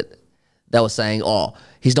is that they were saying, oh,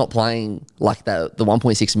 he's not playing like the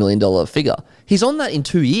 $1.6 million figure. He's on that in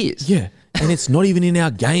 2 years. Yeah. And it's not even in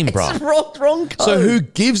our game, bro. It's wrong code. So who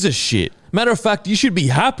gives a shit? Matter of fact, you should be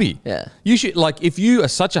happy. Yeah. You should, like, if you are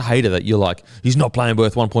such a hater that you're like, he's not playing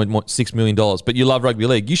worth $1.6 million, but you love rugby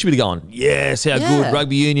league, you should be going, yes, how good.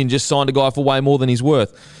 Rugby union just signed a guy for way more than he's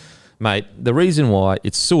worth. Mate, the reason why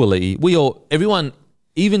it's Suoli'i, everyone,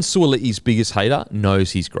 even Suoli'i's biggest hater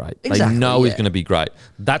knows he's great. Exactly, they know he's going to be great.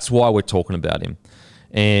 That's why we're talking about him.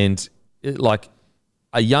 And like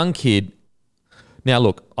a young kid, Now,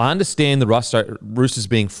 look, I understand the Roosters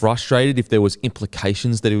being frustrated if there was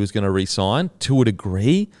implications that he was going to re-sign to a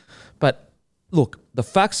degree. But look, the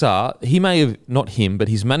facts are he may have, not him, but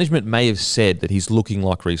his management may have said that he's looking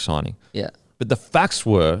like re-signing. Yeah. But the facts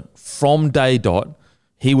were, from day dot,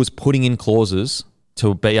 he was putting in clauses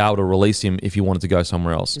to be able to release him if he wanted to go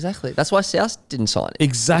somewhere else. Exactly. That's why South didn't sign him.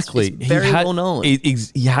 Exactly. It's very well known.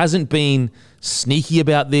 He hasn't been sneaky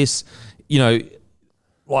about this. You know,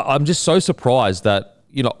 I'm just so surprised that,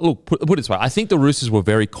 you know, look, put it this way. I think the Roosters were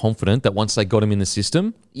very confident that once they got him in the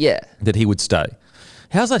system, that he would stay.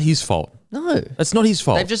 How's that his fault? No. That's not his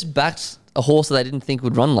fault. They've just backed a horse that they didn't think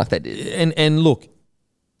would run like they did. And look,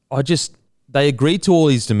 they agreed to all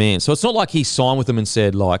his demands. So it's not like he signed with them and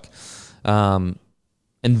said like,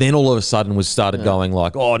 and then all of a sudden started going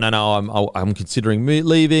like, oh, no, I'm considering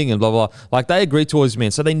leaving and blah, blah. Like they agreed to all his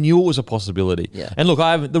demands. So they knew it was a possibility. Yeah. And look,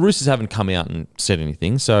 the Roosters haven't come out and said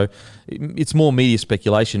anything. So it's more media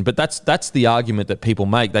speculation. But that's the argument that people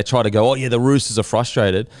make. They try to go, oh, yeah, the Roosters are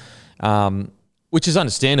frustrated, which is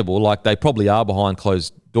understandable. Like they probably are behind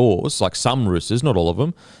closed doors, like some Roosters, not all of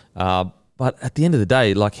them. But at the end of the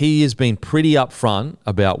day, like he has been pretty upfront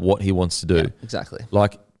about what he wants to do. Yeah, exactly.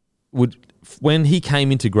 Like when he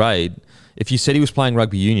came into grade, if you said he was playing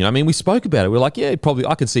rugby union, I mean, we spoke about it. We're like, yeah, probably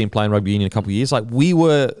I could see him playing rugby union in a couple of years. Like we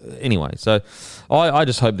were anyway. So I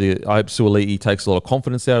just hope Suaalii takes a lot of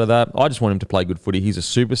confidence out of that. I just want him to play good footy. He's a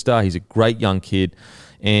superstar. He's a great young kid.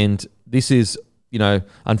 And this is, you know,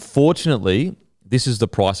 unfortunately, this is the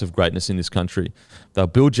price of greatness in this country. They'll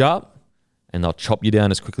build you up and they'll chop you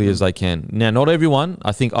down as quickly as they can. Now, not everyone.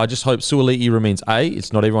 I just hope Suaalii remains A,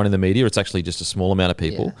 it's not everyone in the media. It's actually just a small amount of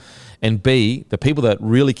people. Yeah. And B, the people that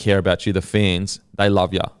really care about you, the fans, they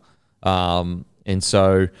love you. And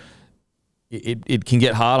so it can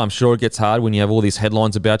get hard. I'm sure it gets hard when you have all these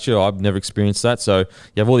headlines about you. I've never experienced that. So you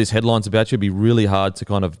have all these headlines about you. It'd be really hard to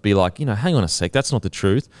kind of be like, you know, hang on a sec, that's not the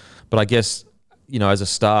truth. But I guess, you know, as a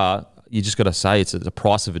star, you just got to say it's a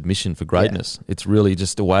price of admission for greatness. Yeah. It's really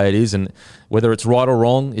just the way it is. And whether it's right or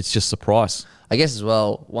wrong, it's just the price. I guess as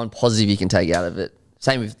well, one positive you can take out of it,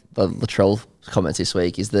 same with the Latrell comments this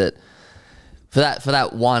week, is that for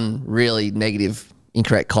that one really negative,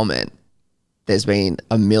 incorrect comment, there's been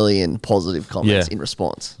a million positive comments in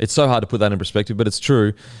response. It's so hard to put that in perspective, but it's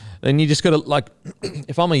true. And you just got to, like,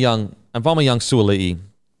 if I'm a young Suaalii,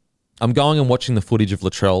 I'm going and watching the footage of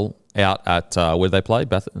Latrell out at where they play,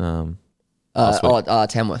 Tamworth.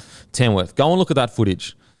 Tamworth. Go and look at that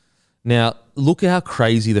footage. Now, look at how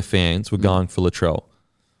crazy the fans were going for Latrell.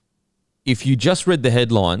 If you just read the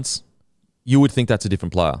headlines, you would think that's a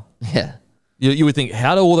different player. Yeah. You would think,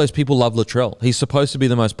 how do all those people love Latrell? He's supposed to be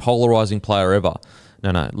the most polarizing player ever.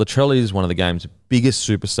 No. Latrell is one of the game's biggest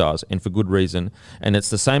superstars, and for good reason. And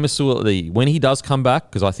it's the same as Suaalii. When he does come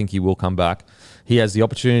back, because I think he will come back, he has the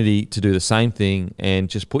opportunity to do the same thing and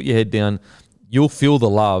just put your head down. You'll feel the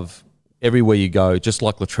love everywhere you go, just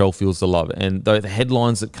like Latrell feels the love. And the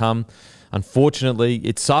headlines that come, unfortunately,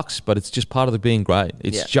 it sucks, but it's just part of the being great.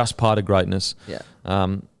 It's just part of greatness. Yeah.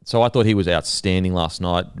 So I thought he was outstanding last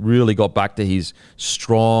night. Really got back to his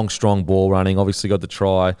strong ball running. Obviously got the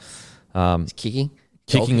try. Kicking.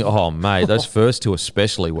 Oh, mate, those first two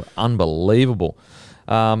especially were unbelievable.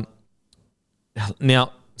 Now,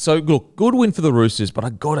 so look, good win for the Roosters, but I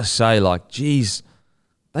got to say, like, geez,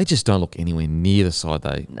 they just don't look anywhere near the side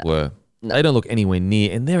they were. No. They don't look anywhere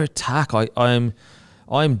near. And their attack, I'm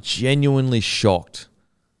genuinely shocked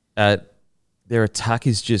at their attack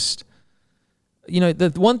is just, you know, the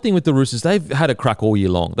one thing with the Roosters, they've had a crack all year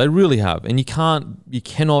long. They really have. And you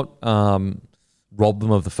cannot rob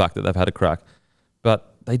them of the fact that they've had a crack.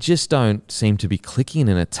 But they just don't seem to be clicking in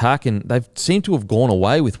an attack, and they've seemed to have gone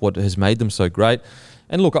away with what has made them so great.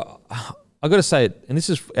 And look, I got to say it, and this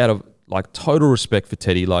is out of like total respect for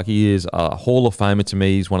Teddy. Like, he is a Hall of Famer to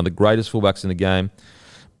me. He's one of the greatest fullbacks in the game.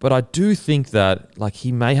 But I do think that, like,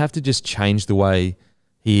 he may have to just change the way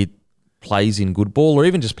he plays in good ball, or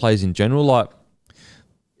even just plays in general. Like,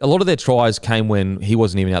 a lot of their tries came when he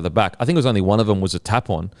wasn't even out the back. I think it was only one of them was a tap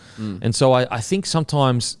on. And so I think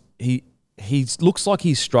sometimes he looks like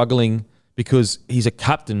he's struggling because he's a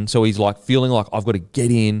captain, so he's like feeling like, I've got to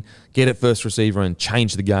get in, get at first receiver and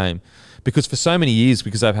change the game. Because for so many years,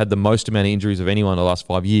 because they've had the most amount of injuries of anyone in the last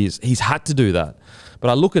 5 years, he's had to do that. But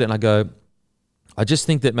I look at it and I go, I just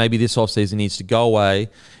think that maybe this offseason needs to go away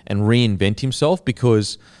and reinvent himself,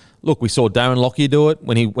 because, look, we saw Darren Lockyer do it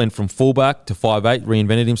when he went from fullback to 5'8",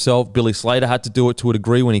 reinvented himself. Billy Slater had to do it to a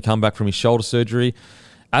degree when he came back from his shoulder surgery.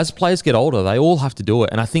 As players get older, they all have to do it.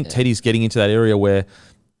 And I think Teddy's getting into that area where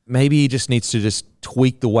maybe he just needs to just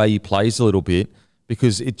tweak the way he plays a little bit,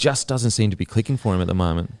 because it just doesn't seem to be clicking for him at the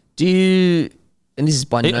moment. Do you and this is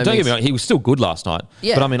by no means... Don't get me wrong, he was still good last night.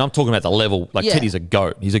 Yeah. But I mean, I'm talking about the level. Like, Yeah. Teddy's a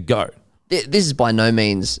GOAT. He's a GOAT. This is by no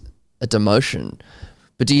means a demotion.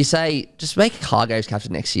 But do you say, just make Hargraves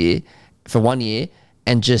captain next year for 1 year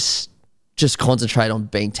and just concentrate on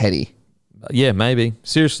being Teddy? Yeah, maybe.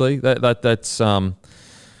 Seriously, that's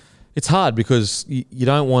it's hard because you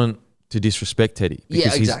don't want to disrespect Teddy. Because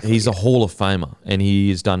Yeah, exactly. He's a Hall of Famer and he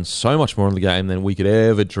has done so much more in the game than we could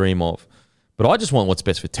ever dream of. But I just want what's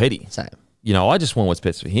best for Teddy. Same. You know, I just want what's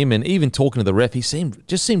best for him. And even talking to the ref, he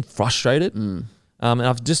just seemed frustrated. And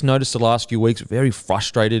I've just noticed the last few weeks, very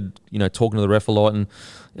frustrated, you know, talking to the ref a lot. And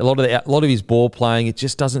a lot of his ball playing, it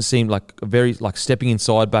just doesn't seem like stepping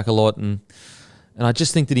inside back a lot. And I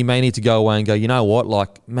just think that he may need to go away and go, you know what,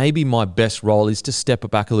 like maybe my best role is to step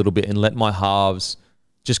it back a little bit and let my halves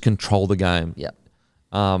just control the game. Yeah.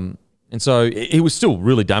 And so he was still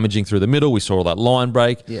really damaging through the middle. We saw all that line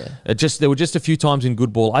break. Yeah. There were just a few times in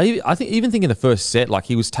good ball. I think in the first set, like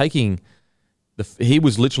he was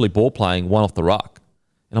literally ball playing one off the ruck.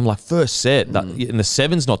 And I'm like, first set, and the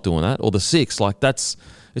 7's not doing that, or the 6, like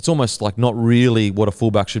it's almost like not really what a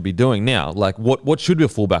fullback should be doing now. Like what should a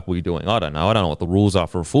fullback be doing? I don't know. I don't know what the rules are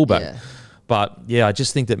for a fullback. Yeah. But yeah, I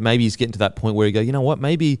just think that maybe he's getting to that point where you go, you know what,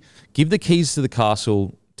 maybe give the keys to the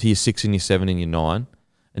castle to your 6 and your 7 and your 9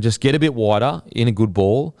 and just get a bit wider in a good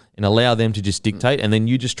ball and allow them to just dictate and then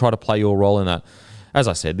you just try to play your role in that. As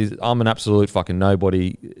I said, I'm an absolute fucking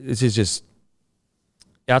nobody. This is just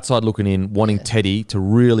outside looking in, wanting Teddy to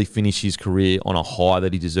really finish his career on a high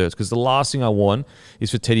that he deserves. Because the last thing I want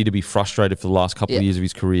is for Teddy to be frustrated for the last couple of years of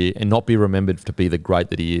his career and not be remembered to be the great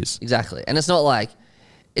that he is. Exactly. And it's not like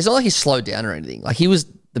he's slowed down or anything. Like he was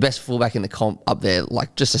the best fullback in the comp up there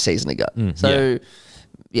like just a season ago.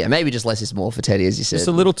 Yeah, maybe just less is more for Teddy, as you said. Just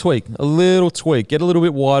a little tweak. Get a little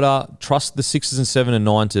bit wider. Trust the 6s and 7 and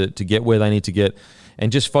 9 to get where they need to get and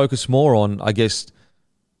just focus more on, I guess,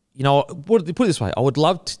 you know, put it this way. I would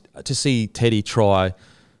love to see Teddy try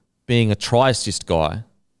being a try assist guy.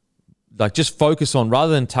 Like just focus on,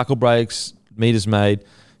 rather than tackle breaks, meters made,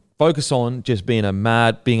 focus on just being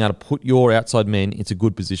able to put your outside men into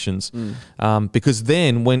good positions. Because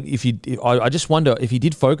then I just wonder if he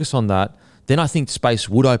did focus on that, then I think space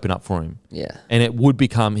would open up for him. Yeah. And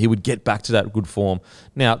he would get back to that good form.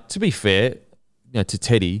 Now, to be fair, you know, to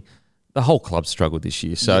Teddy, the whole club struggled this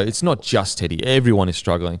year. So it's not just Teddy. Everyone is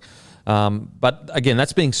struggling. But again,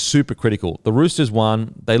 that's being super critical. The Roosters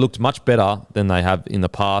won. They looked much better than they have in the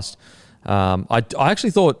past. I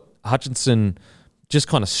actually thought Hutchinson just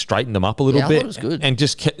kind of straightened them up a little bit. I thought it was good. And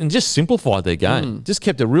just simplified their game. Just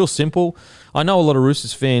kept it real simple. I know a lot of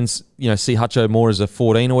Roosters fans, you know, see Hutcho more as a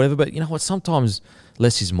 14 or whatever, but you know what? Sometimes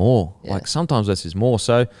less is more. Yeah. Like sometimes less is more.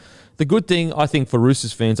 So the good thing, I think, for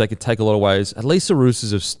Roosters fans, they could take a lot of ways. At least the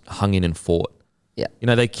Roosters have hung in and fought. Yeah. You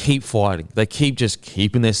know, they keep fighting. They keep just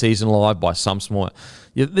keeping their season alive by some small...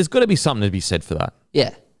 Yeah, there's got to be something to be said for that.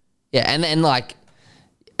 Yeah. Yeah, and like...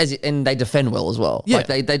 And they defend well as well. Yeah. Like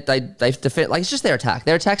they defend... Like, it's just their attack.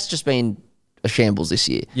 Their attack's just been a shambles this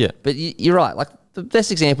year. Yeah. But you're right. Like, the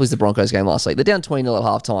best example is the Broncos game last week. They're down 20-0 at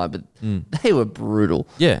halftime, but they were brutal.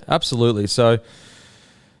 Yeah, absolutely. So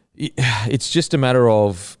it's just a matter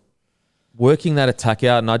of working that attack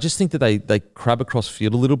out, and I just think that they crab across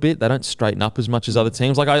field a little bit. They don't straighten up as much as other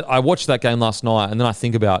teams. Like I watched that game last night, and then I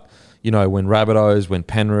think about, you know, when Rabbitohs, when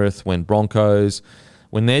Penrith, when Broncos,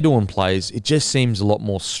 when they're doing plays, it just seems a lot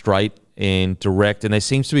more straight and direct, and there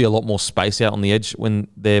seems to be a lot more space out on the edge when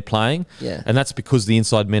they're playing. Yeah. And that's because the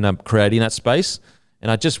inside men are creating that space.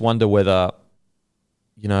 And I just wonder whether,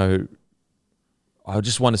 you know,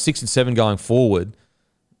 6 and 7 going forward,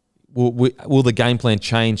 will the game plan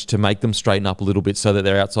change to make them straighten up a little bit so that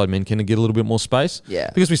their outside men can get a little bit more space?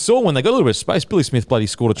 Yeah. Because we saw when they got a little bit of space, Billy Smith bloody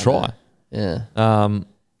scored a try. Yeah.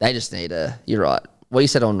 They just need you're right. What you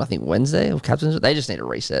said on, I think, Wednesday, or captains, they just need a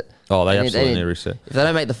reset. Oh, they absolutely need a reset. If they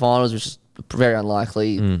don't make the finals, which is very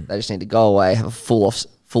unlikely, they just need to go away, have a full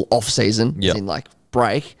off season, as in like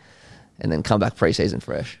break, and then come back pre-season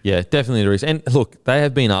fresh. Yeah, definitely a reset. And look, they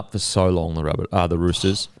have been up for so long, the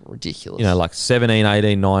Roosters. Ridiculous. You know, like 17,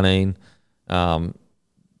 18, 19.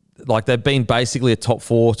 Like they've been basically a top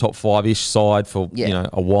 4, top 5-ish side for you know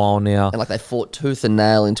a while now. And like they fought tooth and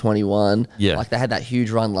nail in 21. Yeah. Like they had that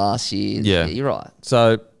huge run last year. Yeah. You're right.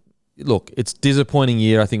 So, look, it's a disappointing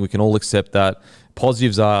year. I think we can all accept that.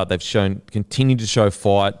 Positives are they've continued to show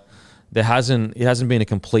fight. It hasn't been a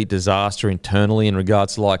complete disaster internally in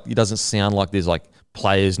regards to, like, it doesn't sound like there's like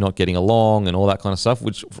players not getting along and all that kind of stuff,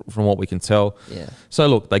 which from what we can tell. Yeah. So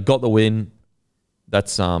look, they got the win.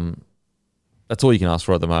 That's all you can ask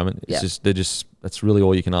for at the moment. It's that's really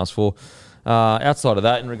all you can ask for. Outside of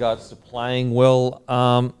that, in regards to playing well,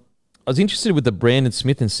 was interested with the Brandon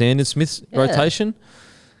Smith and Sandon Smith rotation.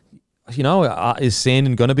 You know, is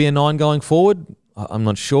Sandon going to be a 9 going forward? I'm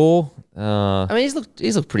not sure. I mean, he's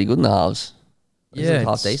looked pretty good in the halves. He's looked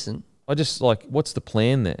half decent. I just like, what's the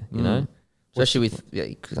plan there? You know, especially with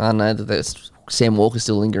I don't know that there's Sam Walker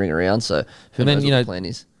still lingering around. So who knows what the plan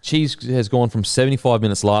is? Cheese has gone from 75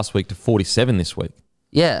 minutes last week to 47 this week.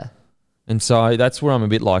 Yeah, and so that's where I'm a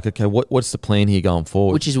bit like, okay, what's the plan here going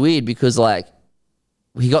forward? Which is weird because like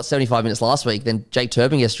he got 75 minutes last week, then Jake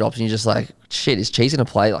Turpin gets dropped, and you're just like, shit, is Cheese going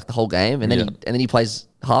to play like the whole game? And then he plays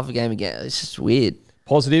half a game again. It's just weird.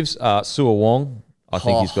 Positives, Sua Wong. I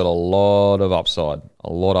think he's got a lot of upside.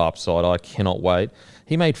 I cannot wait.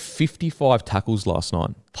 He made 55 tackles last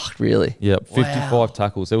night. Fuck, really? Yep, 55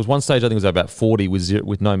 tackles. There was one stage I think it was about 40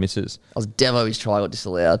 with no misses. I was Devo, his try got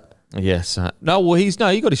disallowed. Yes. He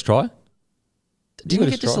got his try. Didn't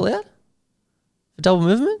he get disallowed? For double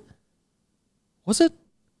movement? Was it?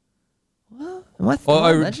 What?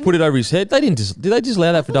 Put it over his head. Did they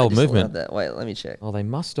disallow that for double movement? That. Wait, let me check. Oh, they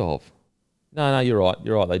must have. No, you're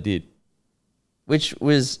right. They did. Which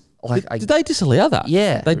was like, did they disallow that?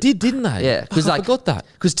 Yeah, they did, didn't they? Yeah, because I forgot that.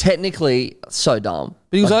 Because technically, so dumb.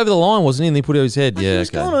 But he was over the line, wasn't he? And he put it over his head. Yeah, he was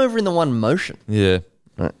going over in the one motion. Yeah,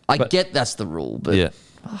 I get that's the rule, but yeah.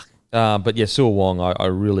 But yeah, Sua Wong, I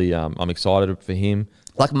really I'm excited for him.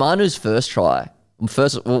 Like Manu's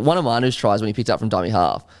one of Manu's tries when he picked up from dummy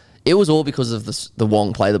half, it was all because of the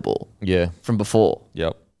Wong play the ball. Yeah, from before.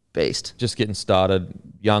 Yep, beast. Just getting started.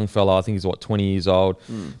 Young fella, I think he's 20 years old.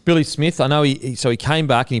 Billy Smith, I know he came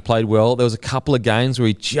back and he played well. There was a couple of games where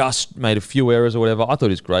he just made a few errors or whatever. I thought he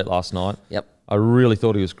was great last night. Yep. I really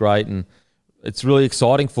thought he was great, and it's really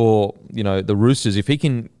exciting for the Roosters if he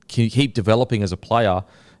can keep developing as a player.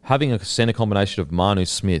 Having a centre combination of Manu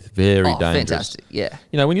Smith, very dangerous. Fantastic, yeah.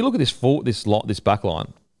 When you look at this back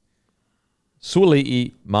line,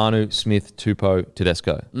 Suoli'i, Manu, Smith, Tupou,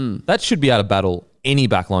 Tedesco. That should be able to battle any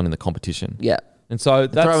back line in the competition. Yeah. And so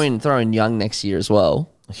that's... Throw in Young next year as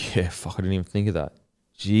well. Yeah, fuck, I didn't even think of that.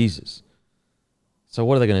 Jesus. So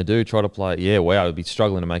what are they going to do? Try to play... Yeah, wow, they'd be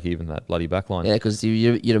struggling to make even that bloody back line. Yeah, because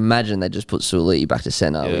you'd imagine they just put Suoli'i back to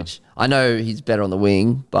centre, which I know he's better on the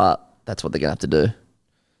wing, but that's what they're going to have to do.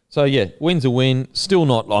 So yeah, win's a win. I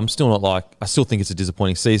still think it's a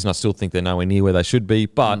disappointing season. I still think they're nowhere near where they should be,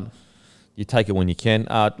 but you take it when you can.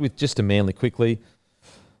 With just a Manly quickly,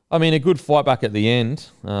 I mean, a good fight back at the end.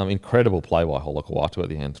 Incredible play by Holokawatu at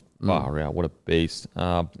the end. Far out, what a beast.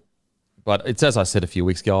 But it's as I said a few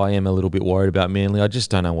weeks ago, I am a little bit worried about Manly. I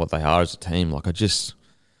just don't know what they are as a team.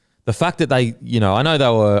 The fact that they, I know they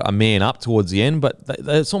were a man up towards the end, but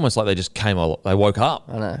it's almost like they just they woke up.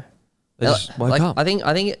 I know. They just woke up. I think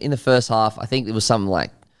in the first half, I think it was something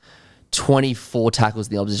like 24 tackles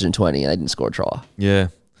in the opposition 20, and they didn't score a try. Yeah.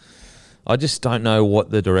 I just don't know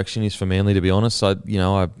what the direction is for Manly, to be honest.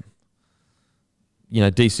 DCE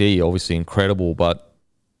obviously incredible, but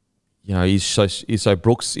he's so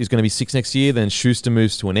Brooks is going to be 6 next year. Then Schuster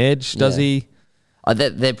moves to an edge, does he?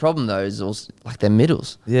 Their problem though is also like their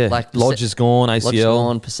middles. Yeah, like Lodge is gone, ACL. Lodge is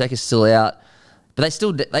gone, Paseka's still out, but they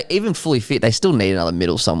still even fully fit. They still need another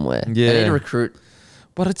middle somewhere. Yeah, they need to recruit.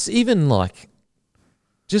 But it's even like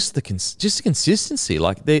just the consistency.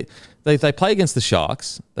 Like they play against the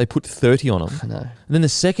Sharks, they put 30 on them. I know. And then the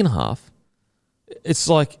second half, it's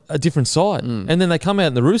like a different side. And then they come out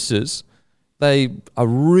in the Roosters, they are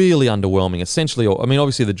really underwhelming. Essentially, I mean,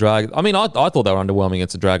 obviously the Dragons. I mean, I thought they were underwhelming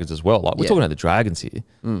against the Dragons as well. Like we're talking about the Dragons here,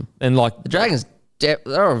 and like the Dragons, they're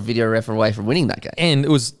a video ref away from winning that game. And it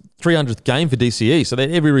was 300th game for DCE, so they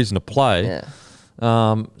had every reason to play.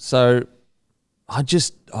 Yeah. So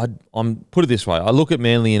I'm put it this way. I look at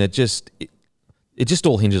Manly and it just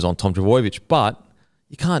all hinges on Tom Trbojevic, but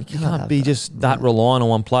you can't be just that reliant on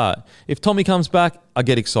one player. If Tommy comes back, I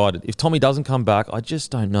get excited. If Tommy doesn't come back, I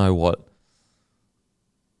just don't know what.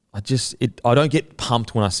 I don't get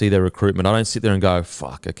pumped when I see their recruitment. I don't sit there and go,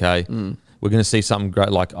 fuck, okay, we're going to see something great.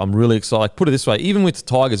 Like, I'm really excited. Like, put it this way, even with the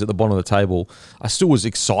Tigers at the bottom of the table, I still was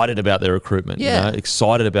excited about their recruitment. Yeah.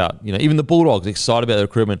 Excited about, even the Bulldogs, excited about their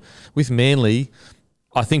recruitment. With Manly,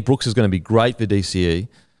 I think Brooks is going to be great for DCE.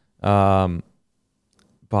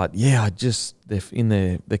 But yeah,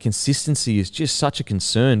 their consistency is just such a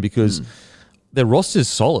concern because their roster is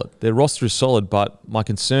solid. Their roster is solid, but my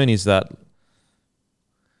concern is that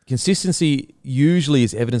consistency usually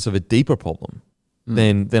is evidence of a deeper problem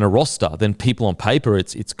than a roster, than people on paper.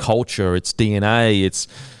 It's culture, it's DNA,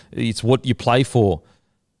 it's what you play for.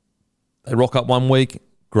 They rock up one week,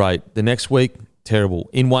 great. The next week, terrible.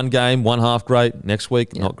 In one game, one half great. Next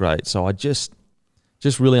week, not great. So I just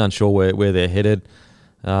really unsure where they're headed.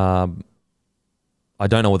 I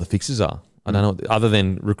don't know what the fixes are. I don't know, other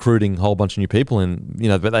than recruiting a whole bunch of new people, and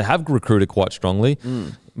but they have recruited quite strongly.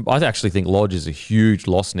 I actually think Lodge is a huge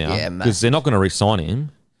loss now because they're not going to re-sign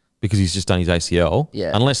him because he's just done his ACL.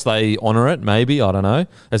 Yeah. Unless they honour it, maybe, I don't know.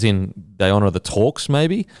 As in they honour the talks,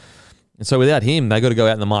 maybe. And so without him, they got to go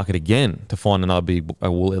out in the market again to find another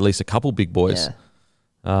at least a couple big boys.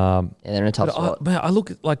 Yeah, they're in a tough spot. I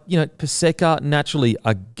look at Paseka, naturally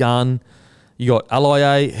a gun. You got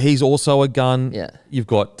Aloye, he's also a gun. Yeah. You've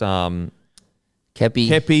got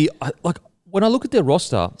Kepi. When I look at their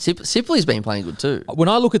roster, Sipley's been playing good too. when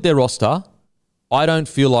I look at their roster, I don't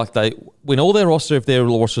feel like if their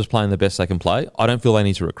roster is playing the best they can play, I don't feel they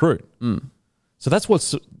need to recruit. So that's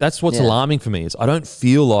what's alarming for me is I don't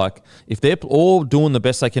feel like if they're all doing the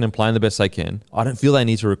best they can and playing the best they can, I don't feel they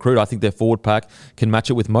need to recruit. I think their forward pack can match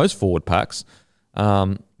it with most forward packs.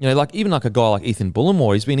 Even a guy like Ethan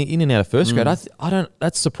Bullimore, he's been in and out of first grade. I don't.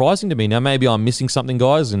 That's surprising to me. Now maybe I'm missing something,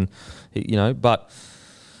 guys, and but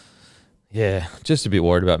yeah, just a bit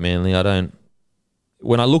worried about Manly.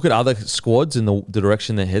 When I look at other squads and the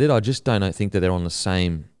direction they're headed, I just don't think that they're on the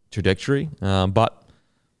same trajectory. But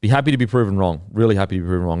be happy to be proven wrong. Really happy to be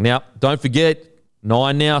proven wrong. Now, don't forget,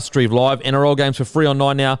 9 Now, Streave Live, NRL games for free on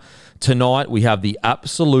 9 Now. Tonight, we have the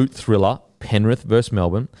absolute thriller, Penrith versus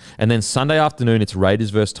Melbourne. And then Sunday afternoon, it's Raiders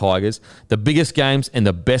versus Tigers. The biggest games and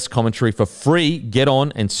the best commentary for free. Get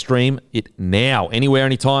on and stream it now. Anywhere,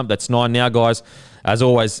 anytime. That's 9 Now, guys. As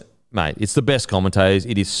always, mate, it's the best commentators.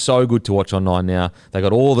 It is so good to watch on 9 Now. They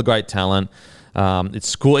got all the great talent.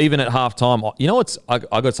 It's cool. Even at halftime,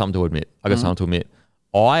 I got something to admit.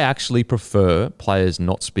 I actually prefer players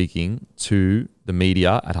not speaking to the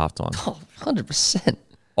media at halftime. Oh, 100%.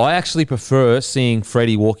 I actually prefer seeing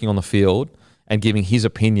Freddie walking on the field and giving his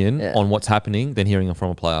opinion on what's happening than hearing it from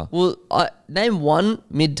a player. Well, name one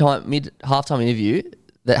mid-halftime interview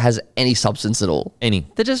that has any substance at all. Any.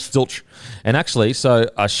 They're just... Zilch. And actually, so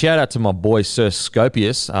a shout out to my boy, Sir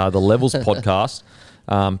Scopius, the Levels podcast.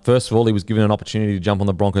 First of all, he was given an opportunity to jump on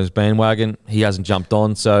the Broncos bandwagon. He hasn't jumped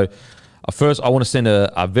on. So first, I want to send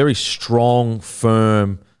a very strong,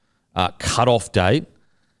 firm cut-off date.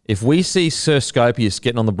 If we see Sir Scopius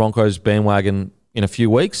getting on the Broncos bandwagon in a few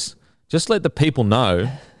weeks, just let the people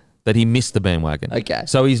know that he missed the bandwagon. Okay.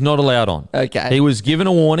 So he's not allowed on. Okay. He was given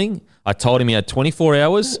a warning. I told him he had 24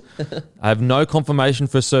 hours. I have no confirmation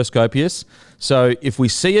for Sir Scopius. So if we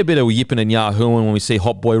see a bit of yipping and yahooing when we see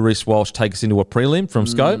Hot Boy Reece Walsh take us into a prelim from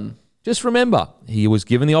Scope, just remember, he was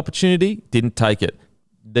given the opportunity, didn't take it.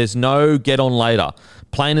 There's no get on later.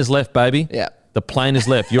 Plane is left, baby. Yeah. The plane is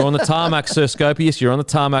left. You're on the tarmac, Sir Scopius. You're on the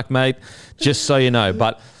tarmac, mate, just so you know.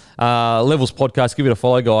 But Levels Podcast, give it a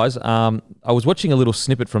follow, guys. I was watching a little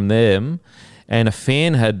snippet from them, and a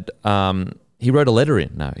fan had he wrote a letter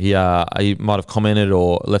in. No, he might have commented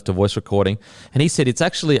or left a voice recording, and he said it's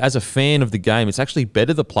actually, as a fan of the game, it's actually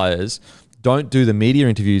better the players don't do the media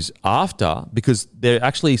interviews after because they're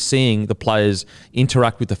actually seeing the players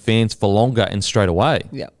interact with the fans for longer and straight away.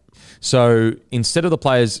 Yeah. So instead of the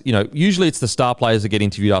players, usually it's the star players that get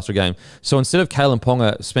interviewed after a game. So instead of Kalen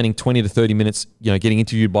Ponga spending 20 to 30 minutes, getting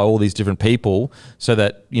interviewed by all these different people so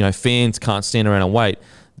that, fans can't stand around and wait,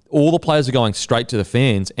 all the players are going straight to the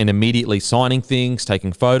fans and immediately signing things,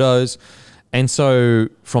 taking photos. And so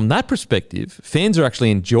from that perspective, fans are actually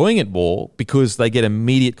enjoying it more because they get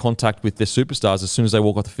immediate contact with their superstars as soon as they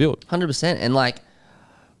walk off the field. 100%. And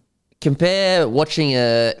compare watching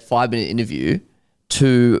a 5-minute interview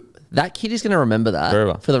to... That kid is going to remember that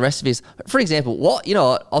Forever. For the rest of his... For example,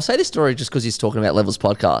 I'll say this story just because he's talking about Levels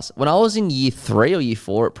podcast. When I was in year 3 or year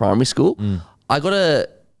 4 at primary school, I got a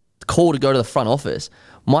call to go to the front office.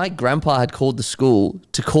 My grandpa had called the school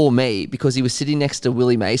to call me because he was sitting next to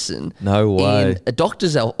Willie Mason. No way. In a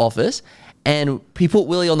doctor's office, and he put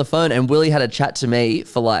Willie on the phone, and Willie had a chat to me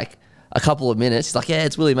for a couple of minutes. He's like, yeah,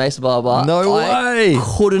 it's Willie Mason, blah, blah, blah. No way.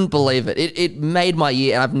 I couldn't believe it. It made my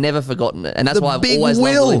year, and I've never forgotten it. And that's why I've always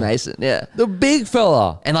loved Willie Mason. Yeah. The big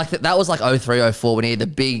fella. And that was 03, 04 when he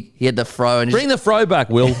had the fro. And bring the fro back,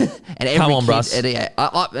 Will. And come on, Bruss.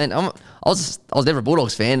 I was never a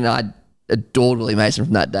Bulldogs fan, and I adored Willie Mason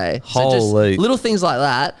from that day. Holy. So just little things like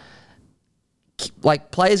that,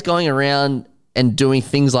 players going around and doing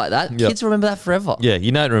things like that, kids remember that forever. Yeah,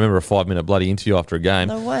 you don't remember a 5-minute bloody interview after a game.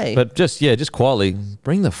 No way. But just quietly,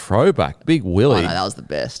 bring the fro back. Big Willie. Oh, no, that was the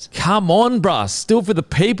best. Come on, bruh. Still for the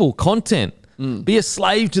people. Content. Be a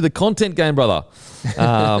slave to the content game, brother.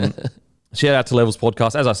 Shout out to Levels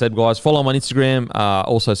Podcast. As I said, guys, follow them on Instagram.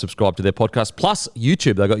 Also subscribe to their podcast. Plus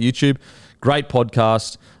YouTube. They got YouTube. Great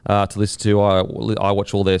podcast to listen to. I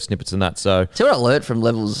watch all their snippets and that. So, See what I learned from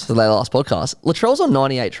Levels for their last podcast? Latrell's on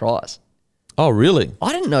 98 tries. Oh, really?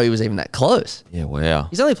 I didn't know he was even that close. Yeah, wow.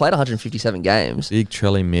 He's only played 157 games. Big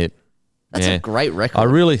Trelly Mitt. That's a great record. I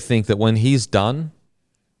really think that when he's done,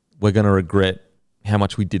 we're going to regret how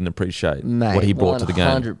much we didn't appreciate what he brought to the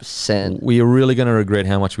game. 100%. We are really going to regret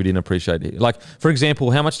how much we didn't appreciate it. Like, for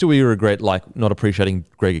example, how much do we regret, like, not appreciating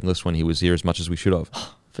Greg Inglis when he was here as much as we should have?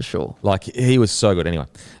 For sure. Like, he was so good. Anyway,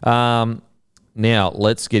 now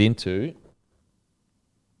let's get into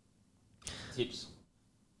tips.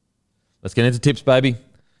 Let's get into tips, baby.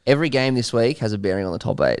 Every game this week has a bearing on the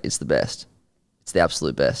top 8. It's the best. It's the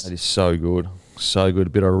absolute best. That is so good. So good. A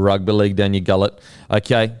bit of rugby league down your gullet.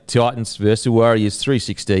 Okay, Titans versus Warriors,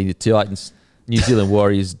 316. The Titans, New Zealand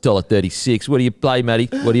Warriors, $1.36. What do you play, Matty?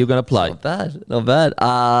 What are you going to play? Not bad. Not bad.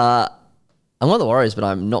 I'm on the Warriors, but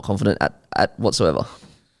I'm not confident at whatsoever.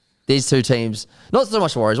 These two teams, not so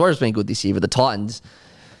much the Warriors. Warriors have been good this year, but the Titans,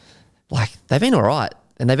 like, they've been all right.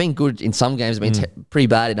 And they've been good in some games, they've been pretty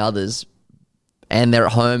bad in others. And they're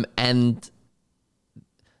at home. And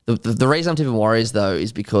the reason I'm tipping Warriors, though,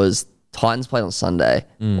 is because Titans played on Sunday.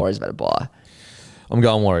 Warriors about to bye. I'm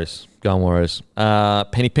going Warriors. Going Warriors.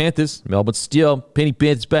 Penny Panthers, Melbourne Steel. Penny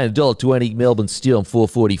Panthers paying $1.20. Melbourne Steel,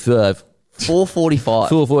 $4.45. 4.45.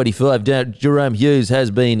 4.45. Jerome Hughes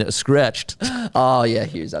has been scratched. Oh, yeah,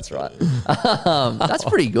 Hughes, that's right. That's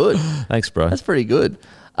pretty good. Thanks, bro. That's pretty good.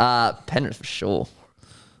 Penrith for sure.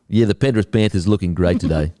 Yeah, the Penrith Panthers looking great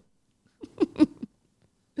today.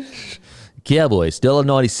 Cowboys,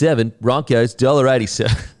 $1.97. Broncos, $1.87.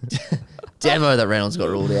 Devo that Reynolds got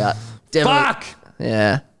ruled out. Fuck!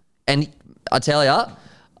 Yeah. And I tell you,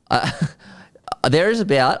 there is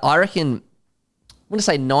about, I reckon, I'm going to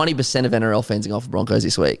say 90% of NRL fans are going for Broncos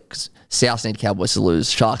this week because Souths need Cowboys to lose,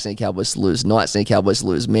 Sharks need Cowboys to lose, Knights need Cowboys to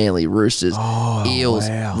lose, Manly, Roosters, Eels,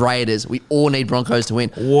 Raiders. We all need Broncos to win.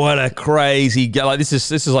 What a crazy game. Like, this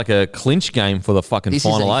is like a clinch game for the fucking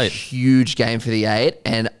final 8. This is a huge game for the 8.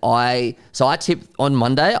 And I tipped on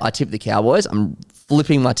Monday, I tipped the Cowboys. I'm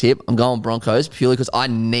flipping my tip. I'm going Broncos purely because I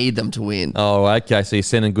need them to win. Oh, okay. So you're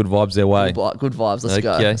sending good vibes their way. Good vibes. Let's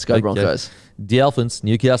go. Let's go Broncos. Dolphins,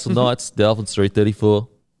 Newcastle Knights, Dolphins $3.34,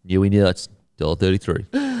 Newey Knights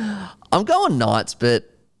 $1.33. I'm going Knights, but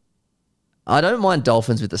I don't mind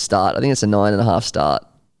Dolphins with the start. I think it's a 9.5 start.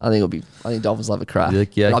 I think Dolphins will have a crack.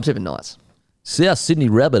 Okay. But I'm tipping Knights. South Sydney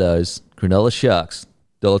Rabbitohs, Cronulla Sharks,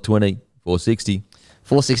 $1.20, $4.60.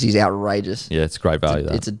 460 is outrageous. Yeah, it's great value.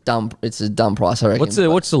 It's a dumb price, I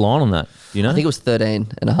reckon. What's the line on that? Do you know? I think it was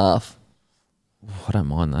 13.5. I don't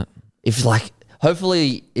mind that. If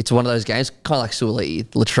hopefully it's one of those games, kind of like Sully,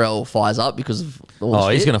 Latrell fires up because of all the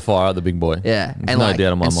shit. He's going to fire out the big boy. Yeah. There's no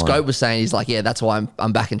doubt in my mind. Scope was saying, he's like, yeah, that's why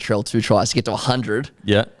I'm backing Trell 2 tries to get to 100.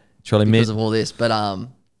 Yeah. Charlie because of all this. But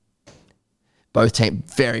both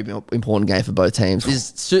teams, very important game for both teams.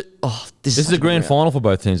 This is a grand final for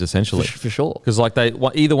both teams, essentially. For sure. Because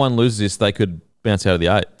either one loses this, they could bounce out of the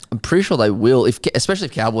 8. I'm pretty sure they will, especially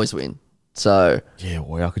if Cowboys win. So yeah,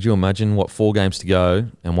 wow. Could you imagine 4 games to go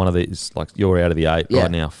and one of these, like, you're out of the 8 right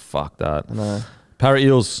now? Fuck that. I know. Para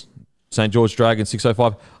Eels, St. George Dragons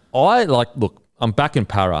 605. Look, I'm back in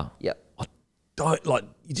Para. Yep. You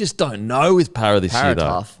just don't know with Para this year, though.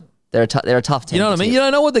 Tough. They're a tough team. You know what I mean? You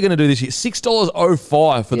don't know what they're going to do this year.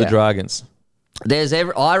 $6.05 for the Dragons.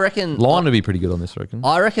 I reckon Line would be pretty good on this, I reckon.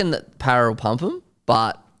 I reckon that Para will pump them,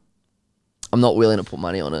 but I'm not willing to put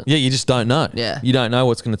money on it. Yeah, you just don't know. Yeah. You don't know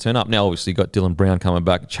what's going to turn up. Now, obviously, you've got Dylan Brown coming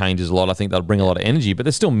back. It changes a lot. I think that'll bring a lot of energy, but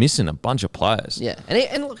they're still missing a bunch of players. Yeah.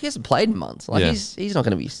 And look, he hasn't played in months. He's not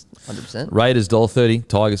going to be 100%. Raiders $1.30,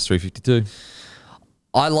 Tigers $3.52.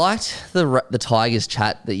 I liked the Tigers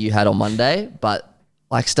chat that you had on Monday, but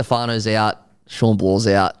like Stefano's out, Sean Blaw's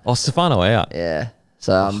out. Oh, Stefano out. Yeah.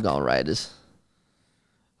 So I'm going Raiders.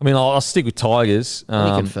 I mean, I'll stick with Tigers.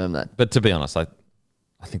 Let me confirm that. But to be honest, I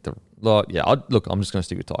think I'm just going to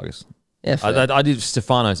stick with Tigers. Yeah, I did.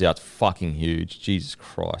 Stefano's out. Fucking huge. Jesus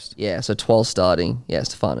Christ. Yeah, so 12 starting. Yeah,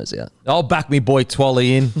 Stefano's out. I'll back me boy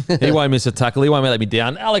Twally in. He won't miss a tackle. He won't let me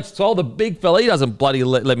down. Alex Twell, the big fella, he doesn't bloody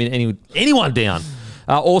let me anyone down.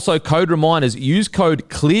 Also, code reminders. Use code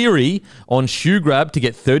CLEARY on Shoe Grab to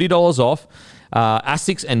get $30 off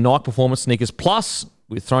Asics and Nike Performance sneakers. Plus,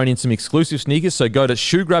 we've thrown in some exclusive sneakers. So go to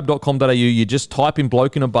shoegrab.com.au. You just type in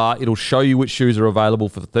bloke in a bar. It'll show you which shoes are available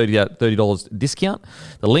for the $30 discount.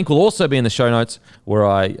 The link will also be in the show notes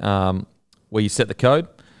where you set the code.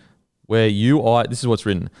 This is what's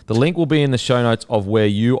written. The link will be in the show notes of where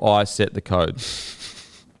I set the code.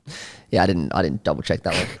 Yeah, I didn't double check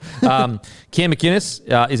that one. Cam McInnes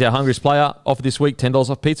is our hungriest player. Offered this week $10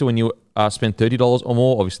 off pizza when you spend $30 or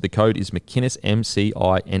more. Obviously, the code is McInnes,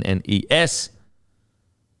 MCINNES.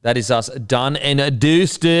 That is us done and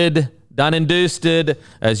dusted. Done and dusted.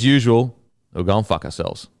 As usual, We'll go and fuck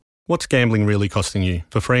ourselves. What's gambling really costing you?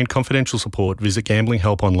 For free and confidential support, visit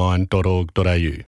gamblinghelponline.org.au.